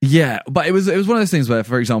 Yeah, but it was one of those things where,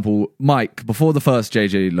 for example, Mike, before the first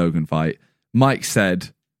JJ Logan fight, Mike said,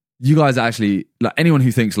 you guys actually, like, anyone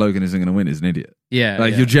who thinks Logan isn't going to win is an idiot. Yeah,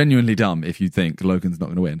 Like, yeah. you're genuinely dumb if you think Logan's not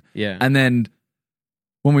going to win. Yeah. And then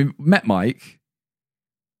when we met Mike,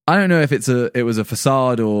 I don't know if it was a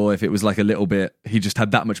facade or if it was like a little bit, he just had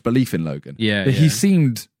that much belief in Logan. Yeah, But yeah. he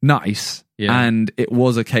seemed nice. Yeah. And it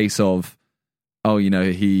was a case of, oh,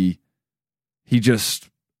 he's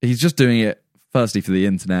just doing it firstly for the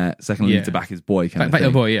internet, secondly Yeah. to back his boy kind of Back thing.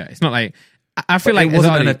 your boy, yeah. It's not like I feel But like it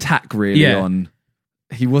wasn't an Azadi- attack really Yeah. on.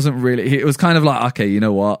 He wasn't really. It was kind of like, okay, you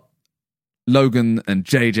know what, Logan and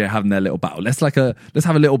JJ are having their little battle. Let's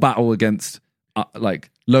have a little battle against like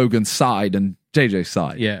Logan's side and JJ's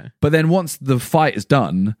side. Yeah. But then once the fight is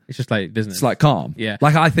done, It's just like business. it's like calm. Yeah.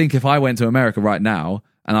 Like I think if I went to America right now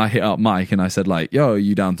and I hit up Mike and I said like, "Yo, are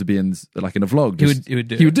you down to be in like in a vlog?" He Just- would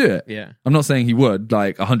do He it. would do it. Yeah. I'm not saying he would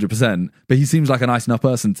like 100%, but he seems like a nice enough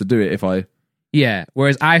person to do it. If I, Yeah.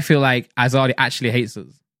 Whereas I feel like Azadi actually hates us.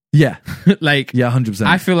 yeah, Like, yeah, 100%.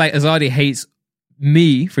 I feel like Azadi hates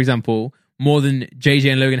me, for example, more than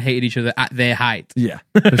JJ and Logan hated each other at their height. Yeah,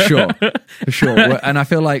 for sure, for sure. And I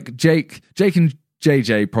feel like Jake and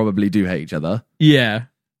JJ probably do hate each other. Yeah.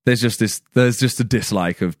 There's just a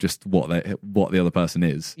dislike of just what the other person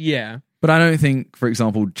is. Yeah. But I don't think, for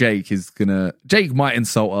example, Jake might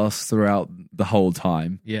insult us throughout the whole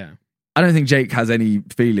time. Yeah. I don't think Jake has any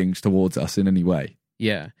feelings towards us in any way.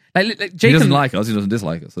 Yeah. Like He Jake doesn't and, like us. He doesn't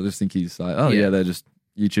dislike us. I just think he's like, oh Yeah. yeah, they're just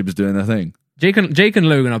YouTubers doing their thing. Jake and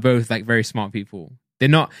Logan are both like very smart people. They're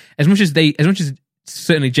not as much as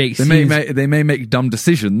certainly Jake They seems. may make dumb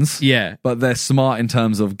decisions, Yeah. but they're smart in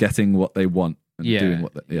terms of getting what they want and Yeah. doing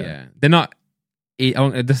what they, Yeah. They're not.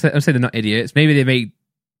 I'll say they're not idiots. Maybe they make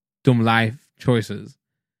dumb life choices,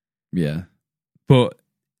 yeah. but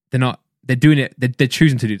they're not. They're doing it. They're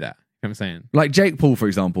choosing to do that. You know what I'm saying? Like Jake Paul, for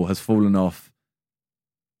example, has fallen off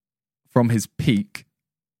from his peak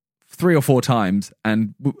 3 or 4 times,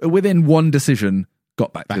 and within one decision,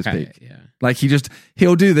 got back to his at peak. it, yeah. Like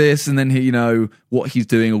he'll do this, and then what he's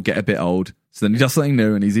doing will get a bit old. So then he does something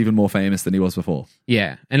new and he's even more famous than he was before.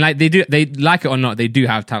 Yeah, and like they like it or not, they do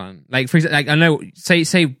have talent. Like for example, like I know, say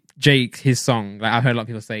Jake, his song. Like I've heard a lot of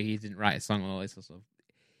people say he didn't write a song or all this sort of stuff.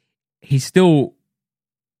 He's still,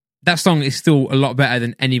 that song is still a lot better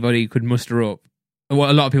than anybody could muster up. What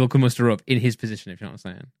a lot of people could muster up in his position, if you know what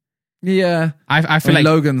I'm saying. Yeah, I feel like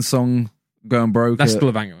Logan's song "Going Broke." that's still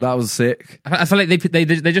a banger. That was sick. I feel like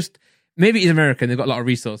they just, maybe he's American. They've got a lot of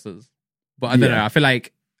resources, but I don't know. I feel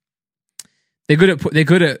like they're good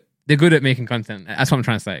at making content. That's what I'm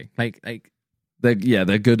trying to say. Like they're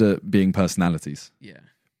good at being personalities. Yeah.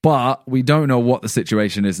 But we don't know what the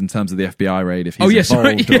situation is in terms of the FBI raid. If he's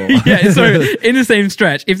involved, yeah. So in the same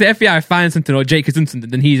stretch, if the FBI finds something or Jake has done something,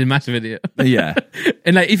 then he's a massive idiot. Yeah.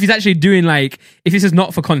 And like if he's actually doing like, if this is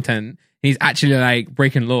not for content, he's actually like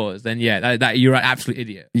breaking laws, then yeah, that you're an absolute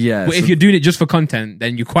idiot. Yeah. But if you're doing it just for content,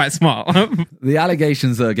 then you're quite smart. The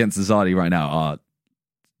allegations against Azadi right now are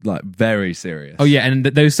like very serious. Oh yeah, and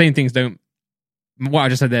those same things don't. What I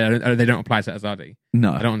just said there, they don't apply to Azadi.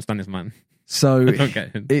 No, I don't understand this man. So I don't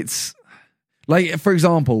get him. It's like, for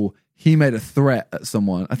example, he made a threat at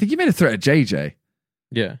someone. I think he made a threat at JJ.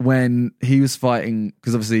 Yeah. When he was fighting,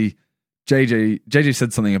 because obviously JJ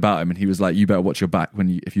said something about him, and he was like, "You better watch your back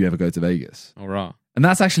if you ever go to Vegas." All right. And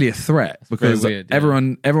that's actually a threat because weird, yeah.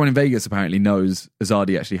 everyone in Vegas apparently knows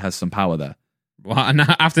Azadi actually has some power there. Well, and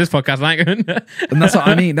after this podcast, I ain't going. And that's what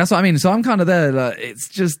I mean. So I'm kind of there. Like, it's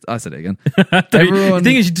just, I said it again. The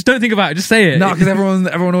thing is, you just don't think about it. Just say it. No, because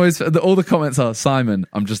everyone always, all the comments are Simon.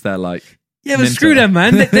 I'm just there like, yeah, but screw them,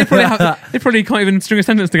 man. They probably can't even string a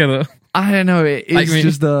sentence together. I don't know. It's like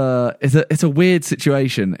just it's a weird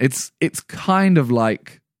situation. It's kind of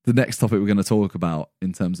like the next topic we're going to talk about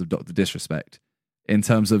in terms of Dr. Disrespect. In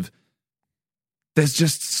terms of, there's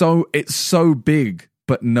just it's so big,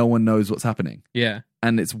 but no one knows what's happening. Yeah.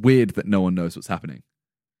 And it's weird that no one knows what's happening.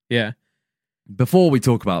 Yeah. Before we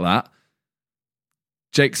talk about that,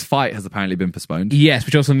 Jake's fight has apparently been postponed. Yes,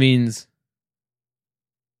 which also means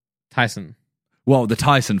Tyson. Well, the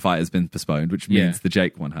Tyson fight has been postponed, which means the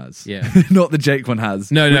Jake one has. Yeah. Not the Jake one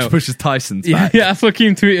has. No. Which pushes Tyson's back. Yeah, that's what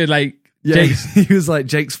Keem tweeted. Like, yeah, he was like,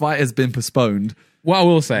 Jake's fight has been postponed. What I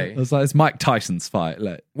will say. I was like, it's Mike Tyson's fight.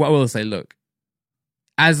 Like, what I will say, look,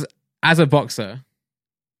 as a boxer,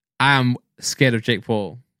 I am scared of Jake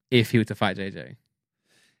Paul if he were to fight JJ.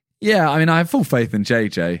 Yeah, I mean, I have full faith in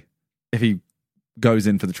JJ. If he goes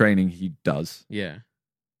in for the training, he does. Yeah.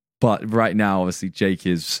 But right now, obviously, Jake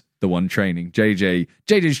is the one training.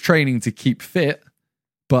 JJ's training to keep fit,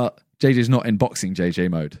 but JJ's not in boxing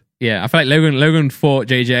JJ mode. Yeah, I feel like Logan fought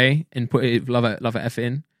JJ and put love it effort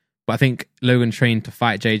in. But I think Logan trained to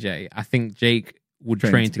fight JJ. I think Jake would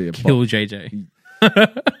train to kill JJ.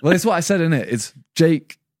 Well, it's what I said in it. It's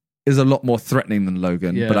Jake is a lot more threatening than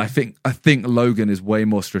Logan, but I think Logan is way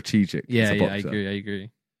more strategic. Yeah, as a boxer. I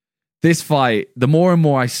agree. This fight, the more and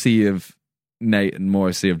more I see of Nate and more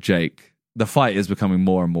I see of Jake, the fight is becoming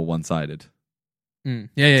more and more one-sided.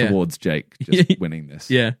 Towards Jake just winning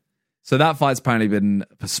this. Yeah. So that fight's apparently been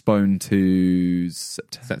postponed to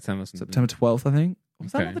September 12th, I think.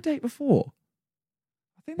 Was that not the date before?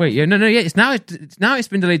 It's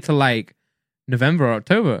been delayed to like November or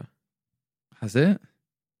October. Has it?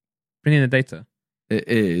 Bring in the data. It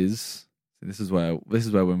is. This is where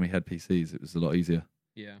when we had PCs, it was a lot easier.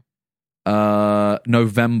 Yeah.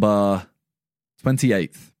 November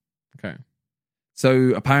 28th. Okay.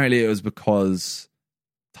 So apparently it was because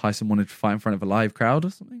Tyson wanted to fight in front of a live crowd or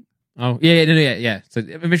something. Oh yeah. So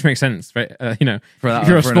which makes sense, right? If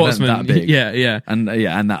you're a sportsman, that big. yeah, and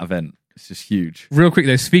that event, it's just huge. Real quick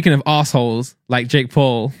though, speaking of assholes like Jake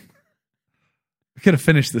Paul, we could have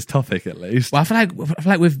finished this topic at least. Well, I feel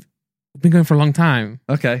like we've been going for a long time.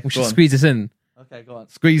 Okay, we should squeeze this in. Okay, go on,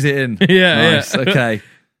 squeeze it in. Yeah, nice. Okay,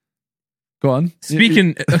 go on.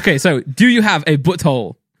 Speaking. Okay, so do you have a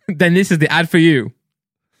butthole? Then this is the ad for you.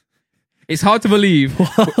 It's hard to believe.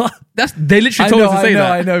 They literally told us to say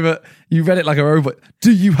that. I know, but you read it like a robot.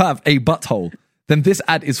 Do you have a butthole? Then this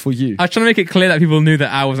ad is for you. I was trying to make it clear that people knew that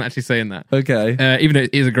I wasn't actually saying that. Okay. Even though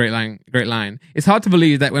it is a great line. It's hard to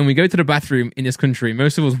believe that when we go to the bathroom in this country,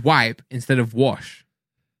 most of us wipe instead of wash.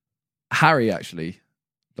 Harry actually.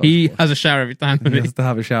 He has a shower every time. He has to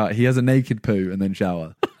have a shower. He has a naked poo and then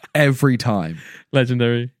shower. Every time.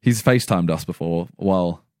 Legendary. He's FaceTimed us before.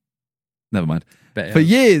 Well, never mind. Yeah. For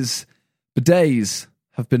years, bidets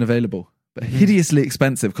have been available, but hideously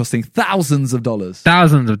expensive, costing thousands of dollars.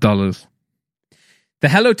 The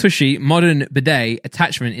Hello Tushy modern bidet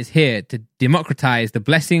attachment is here to democratize the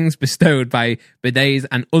blessings bestowed by bidets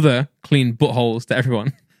and other clean buttholes to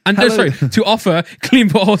everyone. And sorry, to offer clean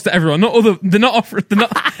buttholes to everyone.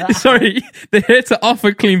 Sorry, they're here to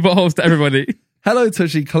offer clean buttholes to everybody. Hello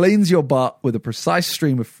Tushy cleans your butt with a precise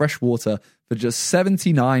stream of fresh water for just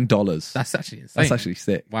 $79. That's actually insane. That's actually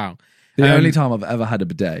sick. Wow. The only time I've ever had a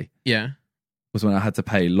bidet Yeah. was when I had to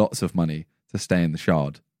pay lots of money to stay in the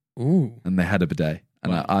Shard. Ooh. And they had a bidet.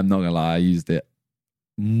 And Wow. I'm not going to lie, I used it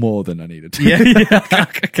more than I needed to. Yeah.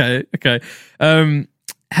 Okay.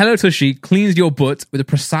 Hello Tushy cleans your butt with a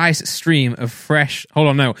precise stream of fresh. Hold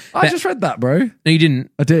on, no. I just read that, bro. No, you didn't.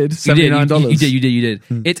 I did. You did. $79. You did.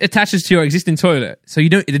 It attaches to your existing toilet, so they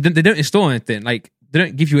don't install anything. Like they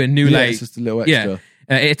don't give you a new It's just a little extra.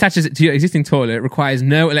 Yeah. It attaches it to your existing toilet, requires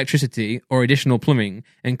no electricity or additional plumbing,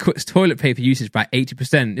 and cuts toilet paper usage by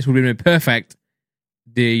 80%. This would have been perfect.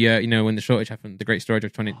 When the shortage happened, the great shortage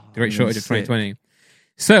of 2020.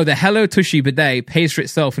 So the Hello Tushy bidet pays for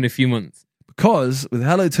itself in a few months. Because with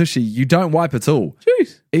Hello Tushy, you don't wipe at all.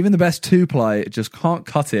 Jeez. Even the best 2-ply just can't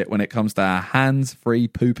cut it when it comes to our hands-free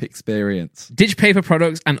poop experience. Ditch paper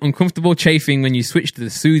products and uncomfortable chafing when you switch to the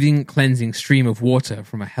soothing, cleansing stream of water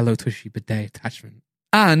from a Hello Tushy bidet attachment.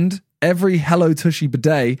 And every Hello Tushy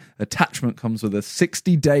bidet attachment comes with a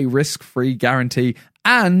 60-day risk-free guarantee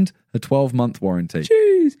and a 12-month warranty.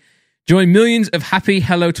 Jeez. Join millions of happy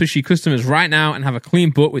Hello Tushy customers right now and have a clean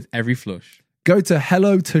butt with every flush. Go to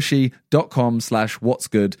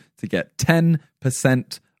hellotushy.com/whatsgood to get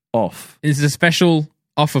 10% off. This is a special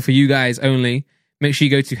offer for you guys only. Make sure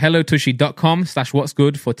you go to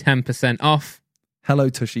hellotushy.com/whatsgood for 10% off.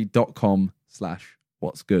 hellotushy.com/whatsgood.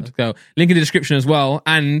 Let's go. Link in the description as well.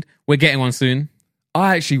 And we're getting one soon.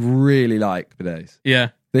 I actually really like bidets. Yeah.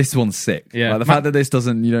 This one's sick. Yeah. Like the fact that this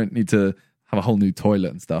doesn't, you don't need to have a whole new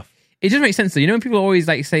toilet and stuff. It just makes sense though. You know when people always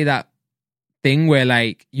like say that thing where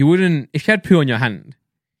like you wouldn't, if you had poo on your hand,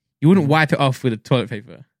 you wouldn't wipe it off with a toilet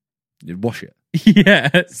paper. You'd wash it. Yeah.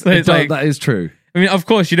 So it's like, that is true. I mean, of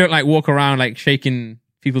course you don't like walk around like shaking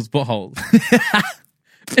people's buttholes.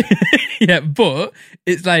 Yeah, but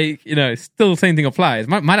it's like, still the same thing applies.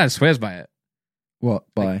 My dad swears by it. What?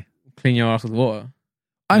 By? Clean your ass with water.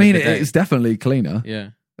 I mean, it's definitely cleaner. Yeah.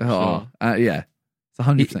 Oh, yeah. It's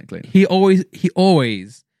 100% clean. He always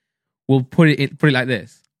will put it like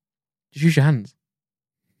this. Just use your hands.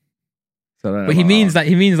 So but he means like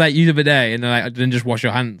use a bidet and then just wash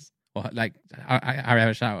your hands or like I have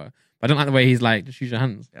a shower. But I don't like the way he's like just use your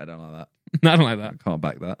hands. Yeah, I don't like that. No, I don't like that. I can't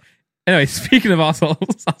back that. Anyway, speaking of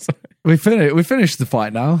arseholes, we finished the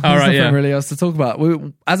fight now. All right, nothing really else to talk about.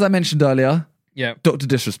 As I mentioned earlier, yeah, Dr.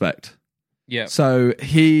 Disrespect. Yeah. So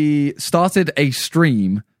he started a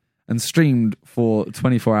stream and streamed for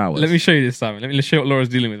 24 hours. Let me show you this, Simon. Let me show you what Laura's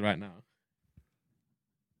dealing with right now.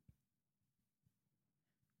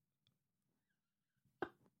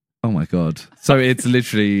 Oh my god! So it's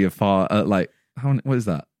literally what is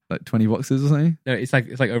that? Like 20 boxes or something? No, it's like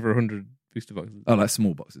over 100 booster boxes. Oh, like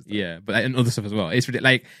small boxes. Though. Yeah, but and other stuff as well. It's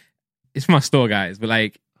like it's from our store, guys. But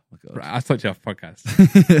like, oh my god, I'll talk to you off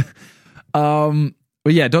podcast.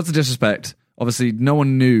 But yeah, Dr. Disrespect. Obviously, no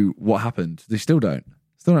one knew what happened. They still don't.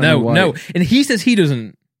 Know why. No, and he says he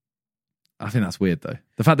doesn't. I think that's weird though.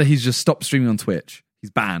 The fact that he's just stopped streaming on Twitch,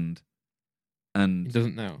 he's banned, and He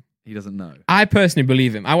doesn't know. He doesn't know. I personally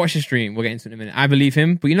believe him. I watched the stream. We'll get into it in a minute. I believe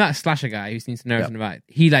him. But you know that Slasher guy who seems to know everything about it?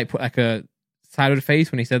 He like put like a side of the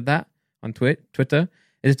face when he said that on Twitter.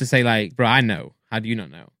 Is to say like, bro, I know. How do you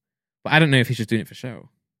not know? But I don't know if he's just doing it for show.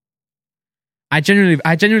 I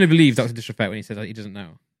genuinely believe Dr. Disrespect when he says that he doesn't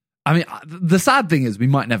know. I mean, the sad thing is we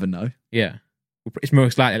might never know. Yeah. It's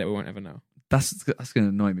most likely that we won't ever know. That's going to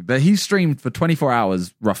annoy me. But he streamed for 24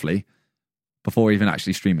 hours, roughly, before even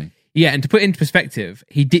actually streaming. Yeah, and to put it into perspective,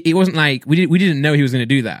 it wasn't like we didn't know he was going to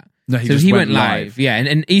do that. No, he went live. Yeah,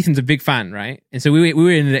 and Ethan's a big fan, right? And so we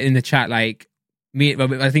were in the chat like me.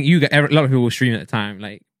 I think a lot of people were streaming at the time,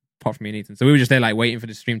 like apart from me and Ethan. So we were just there like waiting for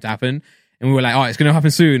the stream to happen, and we were like, "Oh, it's going to happen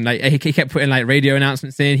soon!" Like he kept putting like radio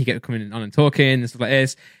announcements in. He kept coming on and talking and stuff like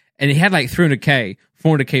this. And he had like 300k,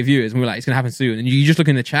 400k viewers, and we were like, "It's going to happen soon." And you just look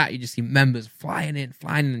in the chat, you just see members flying in,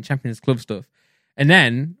 and Champions Club stuff. And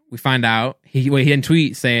then we find out he then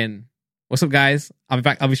tweets saying, "What's up, guys? I'll be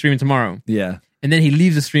back. I'll be streaming tomorrow." Yeah. And then he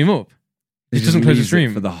leaves the stream up. He just doesn't close the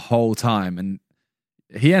stream for the whole time, and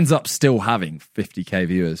he ends up still having 50k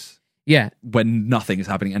viewers. Yeah. When nothing is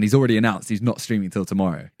happening, and he's already announced he's not streaming till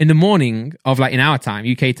tomorrow. In the morning of like in our time,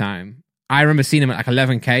 UK time, I remember seeing him at like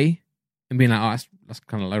 11k and being like, "Oh, that's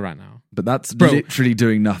kind of low right now." But that's literally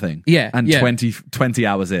doing nothing. Yeah. And yeah. 20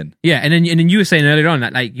 hours in. Yeah, and then you were saying earlier on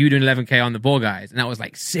that like you were doing 11k on the Ball Guys, and that was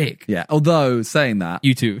like sick. Yeah. Although saying that,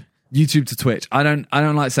 YouTube to Twitch. I don't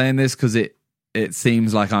like saying this because it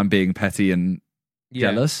seems like I'm being petty and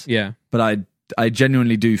jealous. Yeah. But I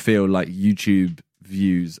genuinely do feel like YouTube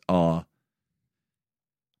views are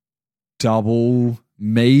double,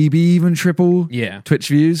 maybe even triple Twitch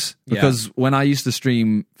views. Because when I used to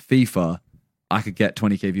stream FIFA, I could get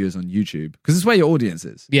 20k viewers on YouTube because it's where your audience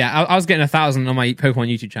is. Yeah, I was getting 1,000 on my Pokemon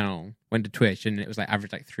YouTube channel. Went to Twitch and it was like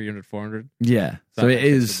average like 300, 400. Yeah, so it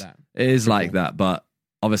is like that, but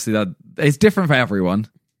obviously that it's different for everyone.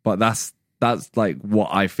 But that's like what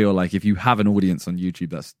I feel like. If you have an audience on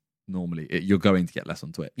YouTube, that's normally you're going to get less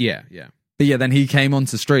on Twitch. Yeah. But yeah, then he came on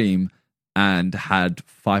to stream and had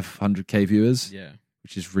 500k viewers. Yeah,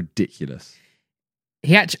 which is ridiculous.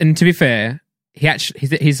 And to be fair,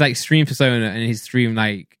 his like stream persona and his stream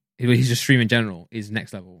like he's just stream in general is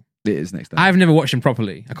next level. It is next level. I've never watched him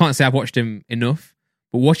properly. I can't say I've watched him enough,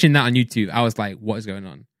 but watching that on YouTube, I was like, what is going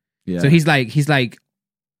on? Yeah. So he's like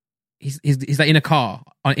in a car.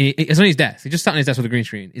 It's on his desk. He just sat on his desk with a green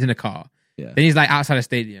screen. He's in a car. Yeah. Then he's like outside a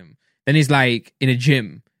stadium. Then he's like in a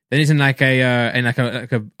gym. Then he's in like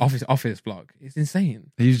a office block. It's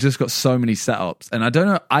insane. He's just got so many setups, and I don't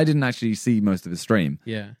know. I didn't actually see most of his stream.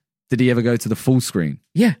 Yeah. Did he ever go to the full screen?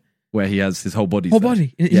 Yeah. Where he has his whole body. He's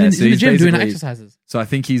in the gym doing exercises. So I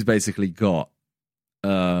think he's basically got,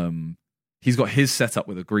 he's got his setup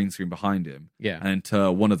with a green screen behind him. Yeah. And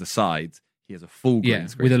to one of the sides, he has a full green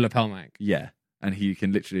screen with a lapel mic. Yeah, and he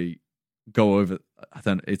can literally go over.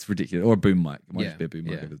 It's ridiculous. Or a boom mic. It might just be a boom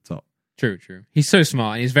mic over the top. True. He's so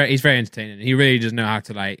smart. And he's very entertaining. He really does know how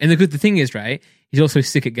to like. And the thing is, right? He's also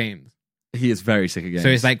sick at games. He is very sick at games. So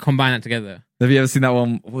it's like combine that together. Have you ever seen that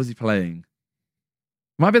one? What was he playing?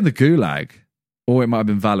 It might have been the Gulag, or it might have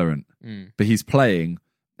been Valorant. But he's playing,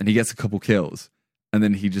 and he gets a couple kills, and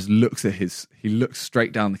then he just looks at he looks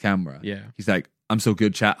straight down the camera. Yeah. He's like, "I'm so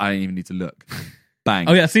good, chat. I don't even need to look." Bang.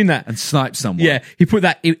 Oh yeah, I've seen that. And snipe someone. Yeah, he put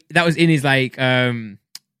that. That was in his like.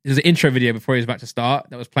 There's an intro video before he was about to start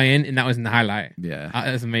that was playing, and that was in the highlight. Yeah,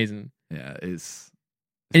 that's amazing. Yeah, it's.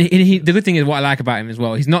 And the good thing is what I like about him as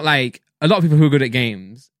well. He's not like a lot of people who are good at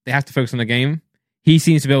games. They have to focus on the game. He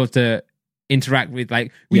seems to be able to interact with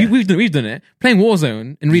like we've done it. Playing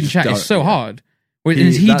Warzone and reading chat is so hard.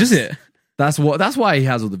 He does it. That's why he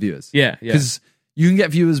has all the viewers. Yeah. Because you can get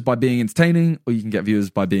viewers by being entertaining, or you can get viewers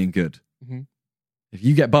by being good. Mm-hmm. If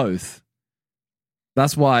you get both,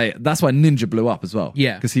 that's why Ninja blew up as well.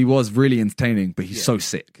 Yeah, because he was really entertaining, but he's so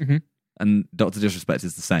sick. Mm-hmm. And Dr. Disrespect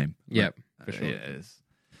is the same. Yeah, for sure.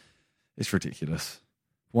 It's ridiculous.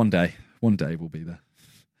 One day we'll be there.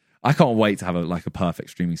 I can't wait to have a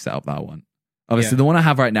perfect streaming setup that I want. Obviously, the one I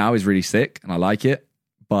have right now is really sick, and I like it,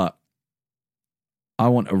 but I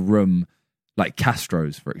want a room like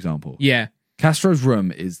Castro's, for example. Yeah. Castro's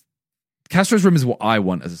room is what I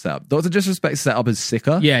want as a setup. Dr. Disrespect's setup is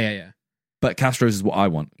sicker. Yeah. But Castro's is what I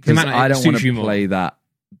want. Because I don't want to play that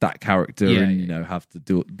character and have to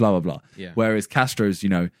do blah, blah, blah. Yeah. Whereas Castro's,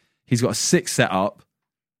 he's got a sick setup.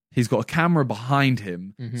 He's got a camera behind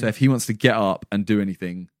him. Mm-hmm. So if he wants to get up and do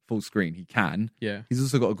anything full screen, he can. Yeah. He's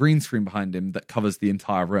also got a green screen behind him that covers the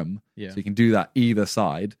entire room. Yeah. So he can do that either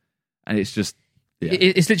side. And it's just... Yeah.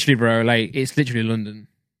 It's literally, bro, like, it's literally London.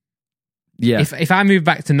 Yeah. If I move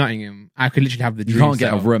back to Nottingham, I could literally have the dream. You can't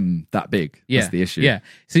get a room that big. Yeah. That's the issue. Yeah.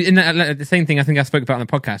 So the same thing I think I spoke about on the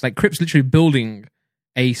podcast, like Crip's literally building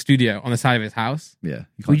a studio on the side of his house. Yeah.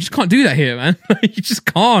 We just can't do that here, man. You just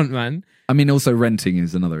can't, man. I mean, also renting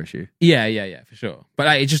is another issue. Yeah, for sure. But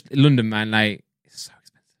like, it's just London, man. Like, it's so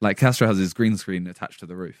expensive. Like Castro has his green screen attached to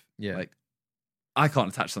the roof. Yeah. Like, I can't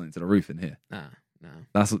attach something to the roof in here. No.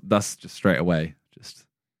 That's just straight away. Just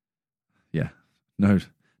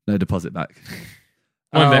no deposit back.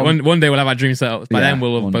 One day we'll have our dream setup. By then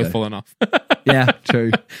we'll have both fallen off. Yeah,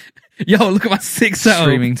 true. Yo, look at my sick setup.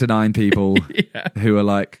 Streaming to 9 people who are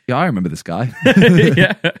like, yeah, I remember this guy.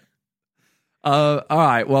 Yeah. All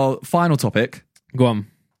right. Well, final topic. Go on.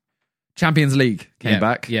 Champions League came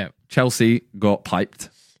back. Yeah. Chelsea got piped.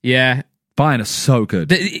 Yeah. Bayern are so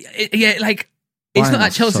good. It's not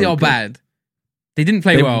that Chelsea are bad. They didn't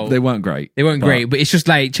play well. They weren't great. But it's just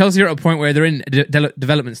like Chelsea are at a point where they're in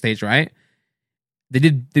development stage, right?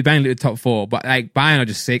 They banged the top 4, but like Bayern are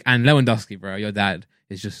just sick. And Lewandowski, bro, your dad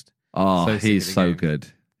is just he's so good.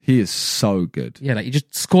 He is so good. Yeah, like he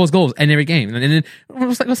just scores goals in every game. And then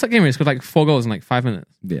what's that game where he scored like 4 goals in like 5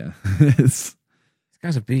 minutes? Yeah, this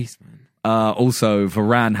guy's a beast, man. Also,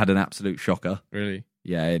 Varane had an absolute shocker. Really?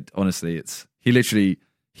 Yeah, honestly,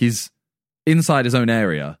 he's inside his own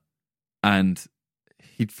area, and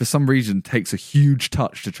he, for some reason, takes a huge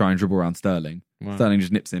touch to try and dribble around Sterling. Wow. Sterling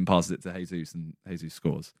just nips it and passes it to Jesus, and Jesus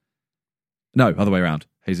scores. No, other way around.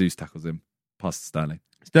 Jesus tackles him, passes to Sterling.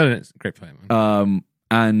 Sterling's a great player, man.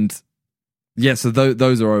 And yeah, so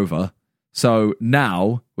those are over. So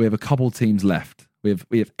now we have a couple teams left. We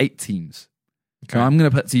have 8 teams. Okay. So I'm going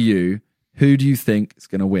to put to you, who do you think is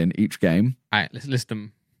going to win each game? All right, let's list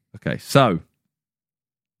them. Okay, so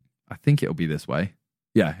I think it'll be this way.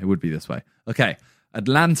 Yeah, it would be this way. Okay,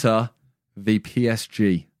 Atlanta v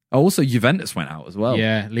PSG. Oh, also Juventus went out as well.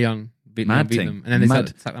 Yeah, Leon beat Mad them. thing. And then they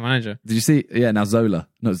Mad. sacked the manager. Did you see? Yeah, now Zola.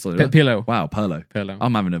 No, Zola. Pirlo. Wow, Pirlo. Pirlo.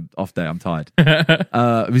 I'm having an off day. I'm tired.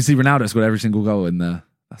 We see Ronaldo's got every single goal in there.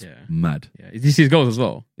 That's Yeah. mad. Yeah. Did you see his goals as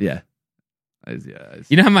well? Yeah.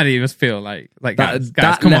 You know how mad he must feel like guys,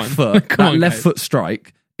 come left on. foot, Come that on, left guys. foot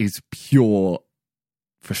strike is pure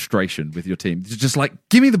frustration with your team. It's just like,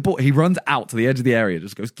 give me the ball. He runs out to the edge of the area,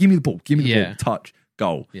 just goes, give me the ball, Yeah. touch,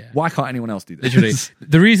 goal. Yeah. Why can't anyone else do this? Literally.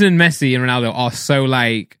 The reason Messi and Ronaldo are so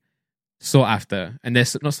like sought after, and they're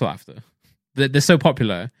not sought after, they're so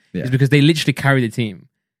popular, Yeah. is because they literally carry the team.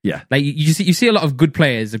 Yeah. Like you see a lot of good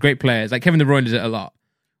players, the great players, like Kevin De Bruyne does it a lot.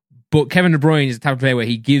 But Kevin De Bruyne is the type of player where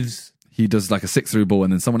he gives. He does like a 6-through ball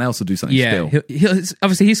and then someone else will do something Yeah, still. he'll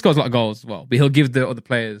obviously he scores a lot of goals as well, but he'll give the other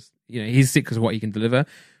players. He's sick because of what he can deliver.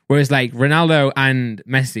 Whereas like Ronaldo and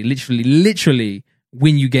Messi literally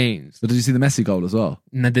win you games. So did you see the Messi goal as well?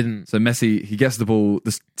 And they didn't. So Messi, he gets the ball,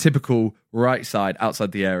 this typical right side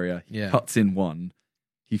outside the area. He Yeah. cuts in one.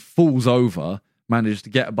 He falls over, manages to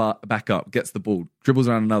get back up, gets the ball, dribbles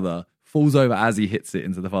around another, falls over as he hits it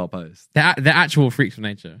into the far post. They're actual freaks of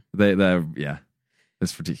nature. They're yeah,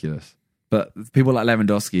 it's ridiculous. But people like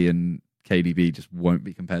Lewandowski and KDB just won't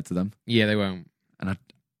be compared to them. Yeah, they won't. And I'm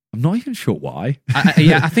not even sure why.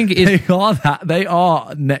 I think it is They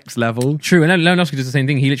are next level. true. And Lewandowski does the same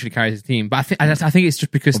thing. He literally carries his team. But I think it's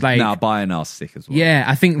just because like Now Bayern are sick as well. yeah,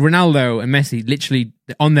 I think Ronaldo and Messi literally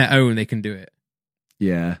on their own they can do it.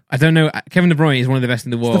 Yeah. I don't know. Kevin De Bruyne is one of the best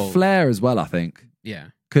in the It's world. the flair as well, I think. Yeah.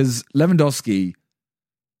 Because Lewandowski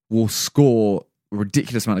will score a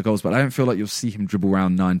ridiculous amount of goals, but I don't feel like you'll see him dribble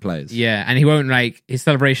around 9 players. Yeah, and he won't like his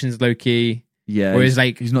celebrations low key. Yeah. Whereas,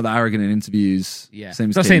 like- he's not that arrogant in interviews. Yeah, Same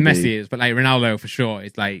as not saying KDB. Messi is, but like Ronaldo for sure.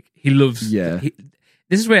 It's like he loves. Yeah.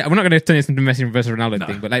 This is where we're not going to turn this into Messi versus Ronaldo No.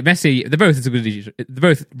 thing, but like Messi, they're both they're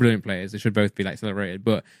both brilliant players. They should both be like celebrated.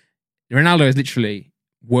 But Ronaldo has literally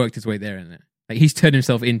worked his way there in it. Like he's turned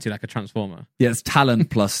himself into like a transformer. Yeah, it's talent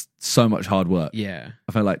plus so much hard work. Yeah,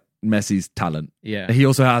 I feel like Messi's talent. yeah. He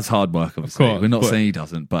also has hard work, obviously. course, We're not but- saying he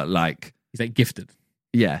doesn't, but like, He's like gifted.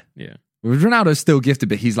 yeah. Yeah, Ronaldo's still gifted,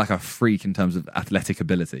 but he's like a freak in terms of athletic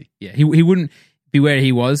ability. yeah. He wouldn't be where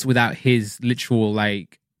he was without his literal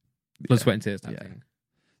like blood, sweat, and tears type Yeah. thing.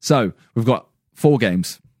 So we've got 4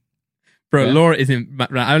 games. Bro, Yeah. Laura isn't.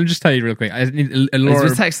 Right, I'll just tell you real quick. I need a He's Laura.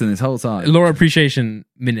 been texting this whole time. Laura appreciation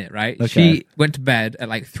minute, right? Okay. She went to bed at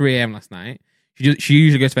like 3 a.m. last night. She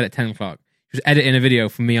usually goes to bed at 10 o'clock. She was editing a video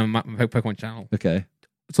for me on my Pokemon channel. Okay.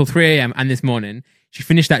 Till 3 a.m. and this morning. She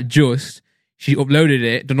finished that she uploaded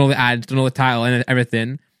it, done all the ads, done all the title and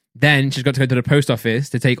everything. Then she's got to go to the post office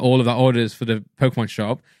to take all of the orders for the Pokemon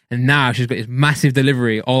shop. And now she's got this massive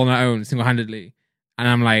delivery all on her own, single-handedly. And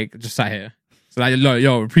I'm like, just sat here. So like,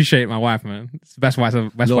 yo, appreciate my wife, man. It's the best wife ever.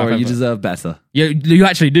 Laura, you deserve better. You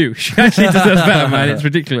actually do. She actually deserves better, man. It's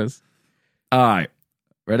ridiculous. All right.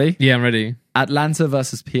 Ready? Yeah, I'm ready. Atlanta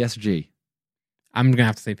versus PSG. I'm going to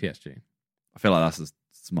have to say PSG. I feel like that's a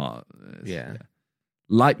smart. Yeah.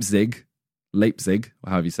 Leipzig, or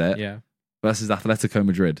however you say it, Yeah. versus Atletico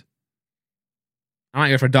Madrid. I might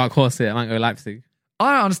go for a dark horse here. I might go Leipzig.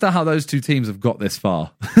 I don't understand how those 2 teams have got this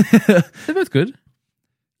far. They're both good.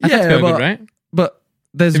 Atletico are but, good, right? but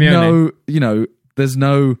there's Simeone. there's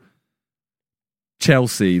no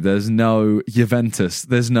Chelsea, there's no Juventus,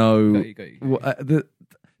 there's no. Got you.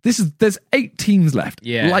 There's 8 teams left.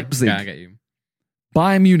 Yeah. Leipzig, Yeah, I get you.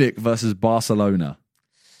 Bayern Munich versus Barcelona.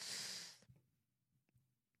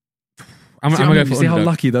 I'm See, going to go for see how underdog.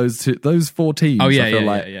 lucky those 4 teams. Oh, yeah, I feel yeah,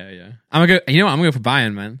 like. yeah. I'm going to go, you know what? I'm going to go for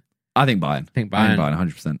Bayern, man. I think Bayern. I think Bayern.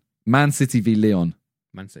 100%. Man City v Lyon.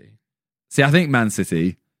 Man City. See, I think Man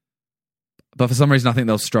City, but for some reason, I think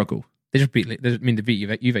they'll struggle. They beat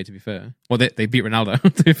Juve, to be fair. Well, they beat Ronaldo,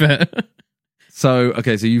 to be fair. So,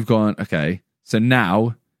 okay, so you've gone, okay. So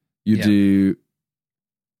now you Yeah. do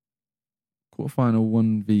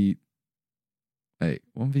quarterfinal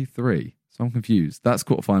 1v3. So I'm confused. That's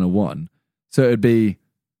quarterfinal 1. So it'd be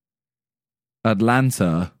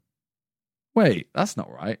Atlanta. Wait, that's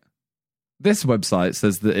not right. This website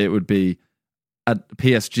says that it would be at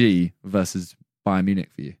PSG versus Bayern Munich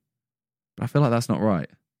for you. But I feel like that's not right.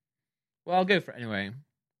 Well, I'll go for it anyway.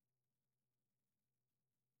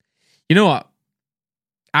 You know what?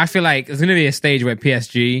 I feel like there's going to be a stage where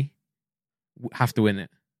PSG have to win it.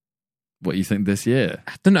 What you think this year?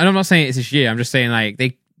 I'm not saying it's this year. I'm just saying like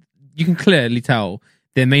you can clearly tell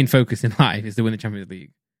their main focus in life is to win the Champions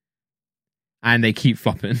League, and they keep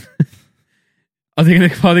flopping. Are they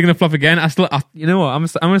gonna flop again? You know what? I'm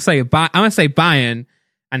gonna say Bayern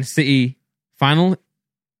and City final.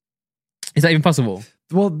 Is that even possible?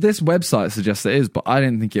 Well, this website suggests it is, but I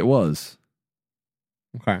didn't think it was.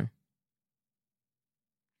 Okay.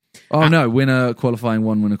 Oh no, winner qualifying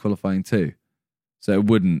 1, winner qualifying 2. So it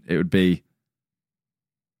wouldn't. It would be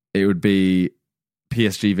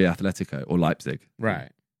PSG v Atletico or Leipzig.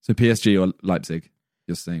 Right. So PSG or Leipzig.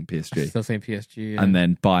 You're saying PSG. Still saying PSG. Yeah. And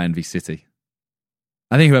then Bayern v City.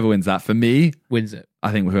 I think whoever wins that, for me, wins it.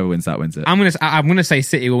 I think whoever wins that wins it. I'm gonna say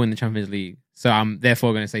City will win the Champions League. So I'm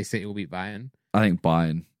therefore gonna say City will beat Bayern. I think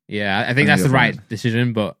Bayern. Yeah, I think that's the right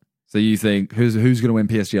decision. But so you think who's going to win,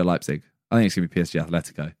 PSG or Leipzig? I think it's going to be PSG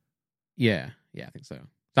Atletico. Yeah, I think so.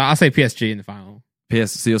 So I'll say PSG in the final.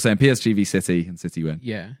 So you're saying PSG v City and City win?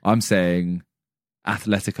 Yeah. I'm saying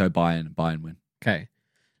Atletico Bayern win. Okay.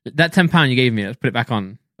 That £10 you gave me, let's put it back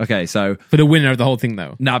on. Okay, so for the winner of the whole thing,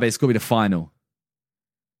 though. No, but it's got to be the final.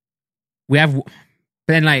 We have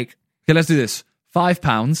then okay, let's do this.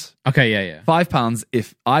 £5. Okay, yeah. £5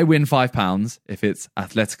 if I win £5 if it's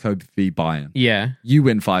Atletico v Bayern. Yeah. You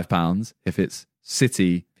win £5 if it's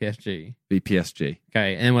City PSG v PSG.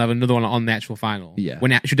 Okay, and then we'll have another one on the actual final. Yeah.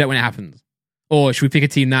 When it happens, or should we pick a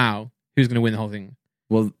team now? Who's going to win the whole thing?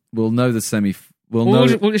 We'll know the semi.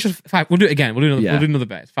 It's just 5. We'll do it again. We'll do another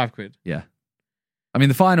bet. It's £5. Yeah. I mean,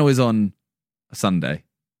 the final is on a Sunday.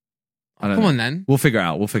 Come on, then. We'll figure it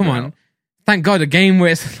out. Come on. Thank God, a game where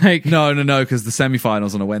it's like... No, because the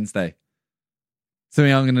semi-final's on a Wednesday. So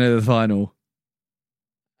I'm going to know the final.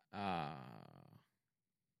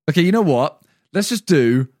 Okay, you know what? Let's just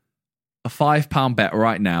do a £5 bet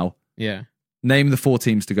right now. Yeah. Name the 4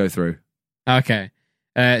 teams to go through. Okay.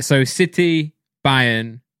 So City,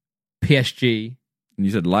 Bayern, PSG. And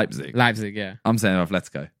you said Leipzig. Leipzig, yeah. I'm saying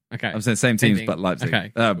Atletico. Okay. I'm saying same teams, but Leipzig.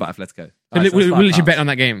 Okay. But Atletico. Right, we'll literally bet on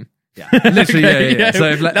that game. Yeah, literally, yeah.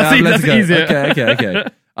 So that's easier. Okay.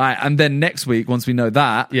 All right, and then next week, once we know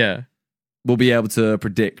that, we'll be able to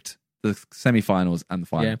predict the semi-finals and the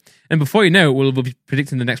final. Yeah, and before you know it, we'll be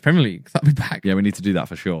predicting the next Premier League. That'll be back. Yeah, we need to do that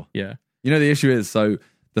for sure. Yeah. You know, the issue is, so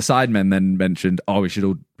the sidemen then mentioned, we should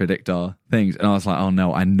all predict our things. And I was like, oh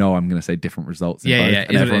no, I know I'm going to say different results. Yeah.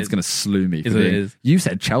 And everyone's going to slew me. Is what it is. You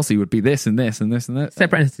said Chelsea would be this and this and this and that.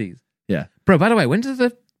 Separate entities. Yeah. Bro, by the way, when does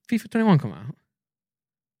the FIFA 21 come out?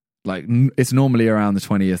 Like, it's normally around the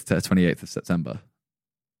 20th to 28th of September.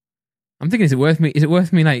 I'm thinking, is it worth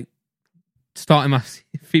me like starting my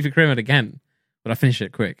FIFA career mode again? But I finish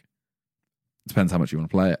it quick. Depends how much you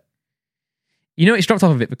want to play it. You know, it's dropped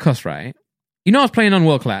off a bit because, right? You know, I was playing on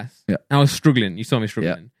World Class. Yeah. And I was struggling. You saw me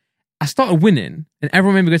struggling. Yeah. I started winning, and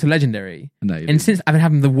everyone made me go to Legendary. No, and since I've been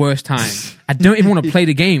having the worst time, I don't even want to play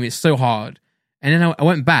the game. It's so hard. And then I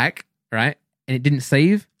went back, right? And it didn't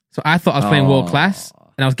save. So I thought I was playing World Class,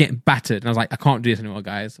 and I was getting battered. And I was like, I can't do this anymore,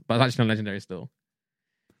 guys. But I was actually on Legendary still.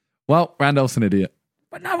 Well, Randolph's an idiot.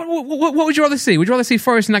 But now, what would you rather see? Would you rather see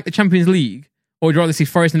Forest in like the Champions League, or would you rather see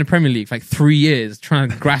Forest in the Premier League for like 3 years trying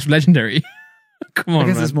to grasp Legendary? Come on, I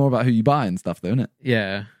guess man. it's more about who you buy and stuff, though, isn't it?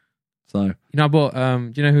 Yeah. So, you know, I bought.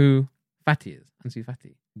 Do you know who Fati is? Ansu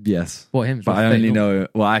Fati. Yes. Bought him, but I only know.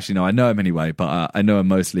 Well, actually, no, I know him anyway. But I know him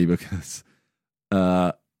mostly because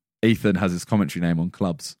Ethan has his commentary name on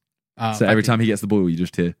clubs. So Fati. every time he gets the ball, you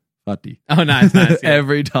just hear Fati. Oh, nice. Yeah.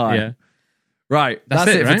 Every time. Yeah. Right. That's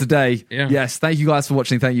it right? for today. Yeah. Yes. Thank you guys for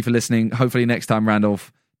watching. Thank you for listening. Hopefully next time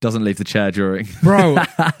Randolph doesn't leave the chair during. Bro,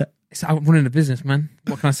 I'm running a business, man.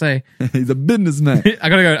 What can I say? He's a businessman. I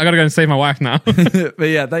gotta go and save my wife now. But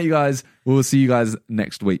yeah, thank you guys. We'll see you guys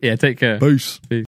next week. Yeah, take care. Peace.